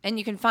POD. And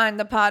you can find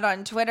the pod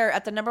on Twitter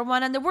at the number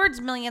 1 and the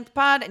words millionth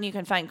pod. And you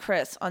can find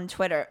Chris on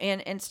Twitter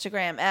and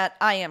Instagram at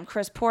I am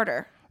Chris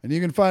Porter. And you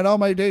can find all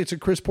my dates at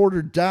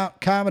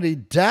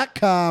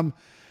chrisportercomedy.com.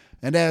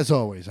 And as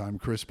always, I'm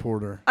Chris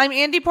Porter. I'm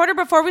Andy Porter.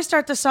 Before we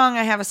start the song,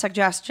 I have a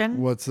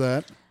suggestion. What's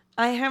that?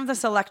 I have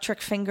this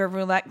electric finger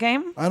roulette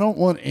game. I don't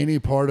want any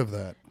part of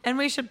that. And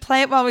we should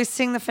play it while we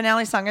sing the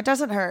finale song. It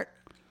doesn't hurt.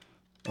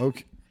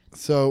 Okay.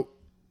 So,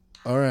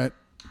 all right.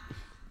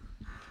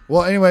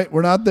 Well, anyway,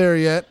 we're not there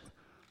yet.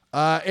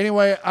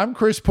 Anyway, I'm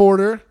Chris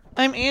Porter.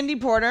 I'm Andy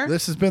Porter.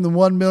 This has been the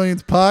 1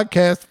 millionth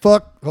podcast.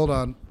 Hold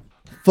on.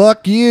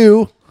 Fuck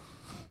you.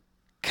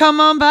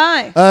 Come on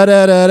by. Put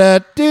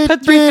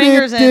Put 3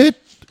 fingers in.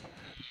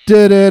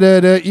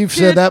 You've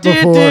said that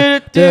before.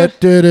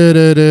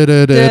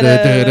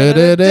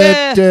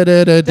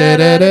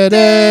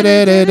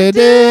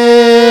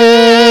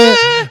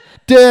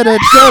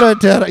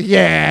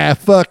 Yeah,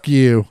 fuck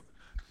you.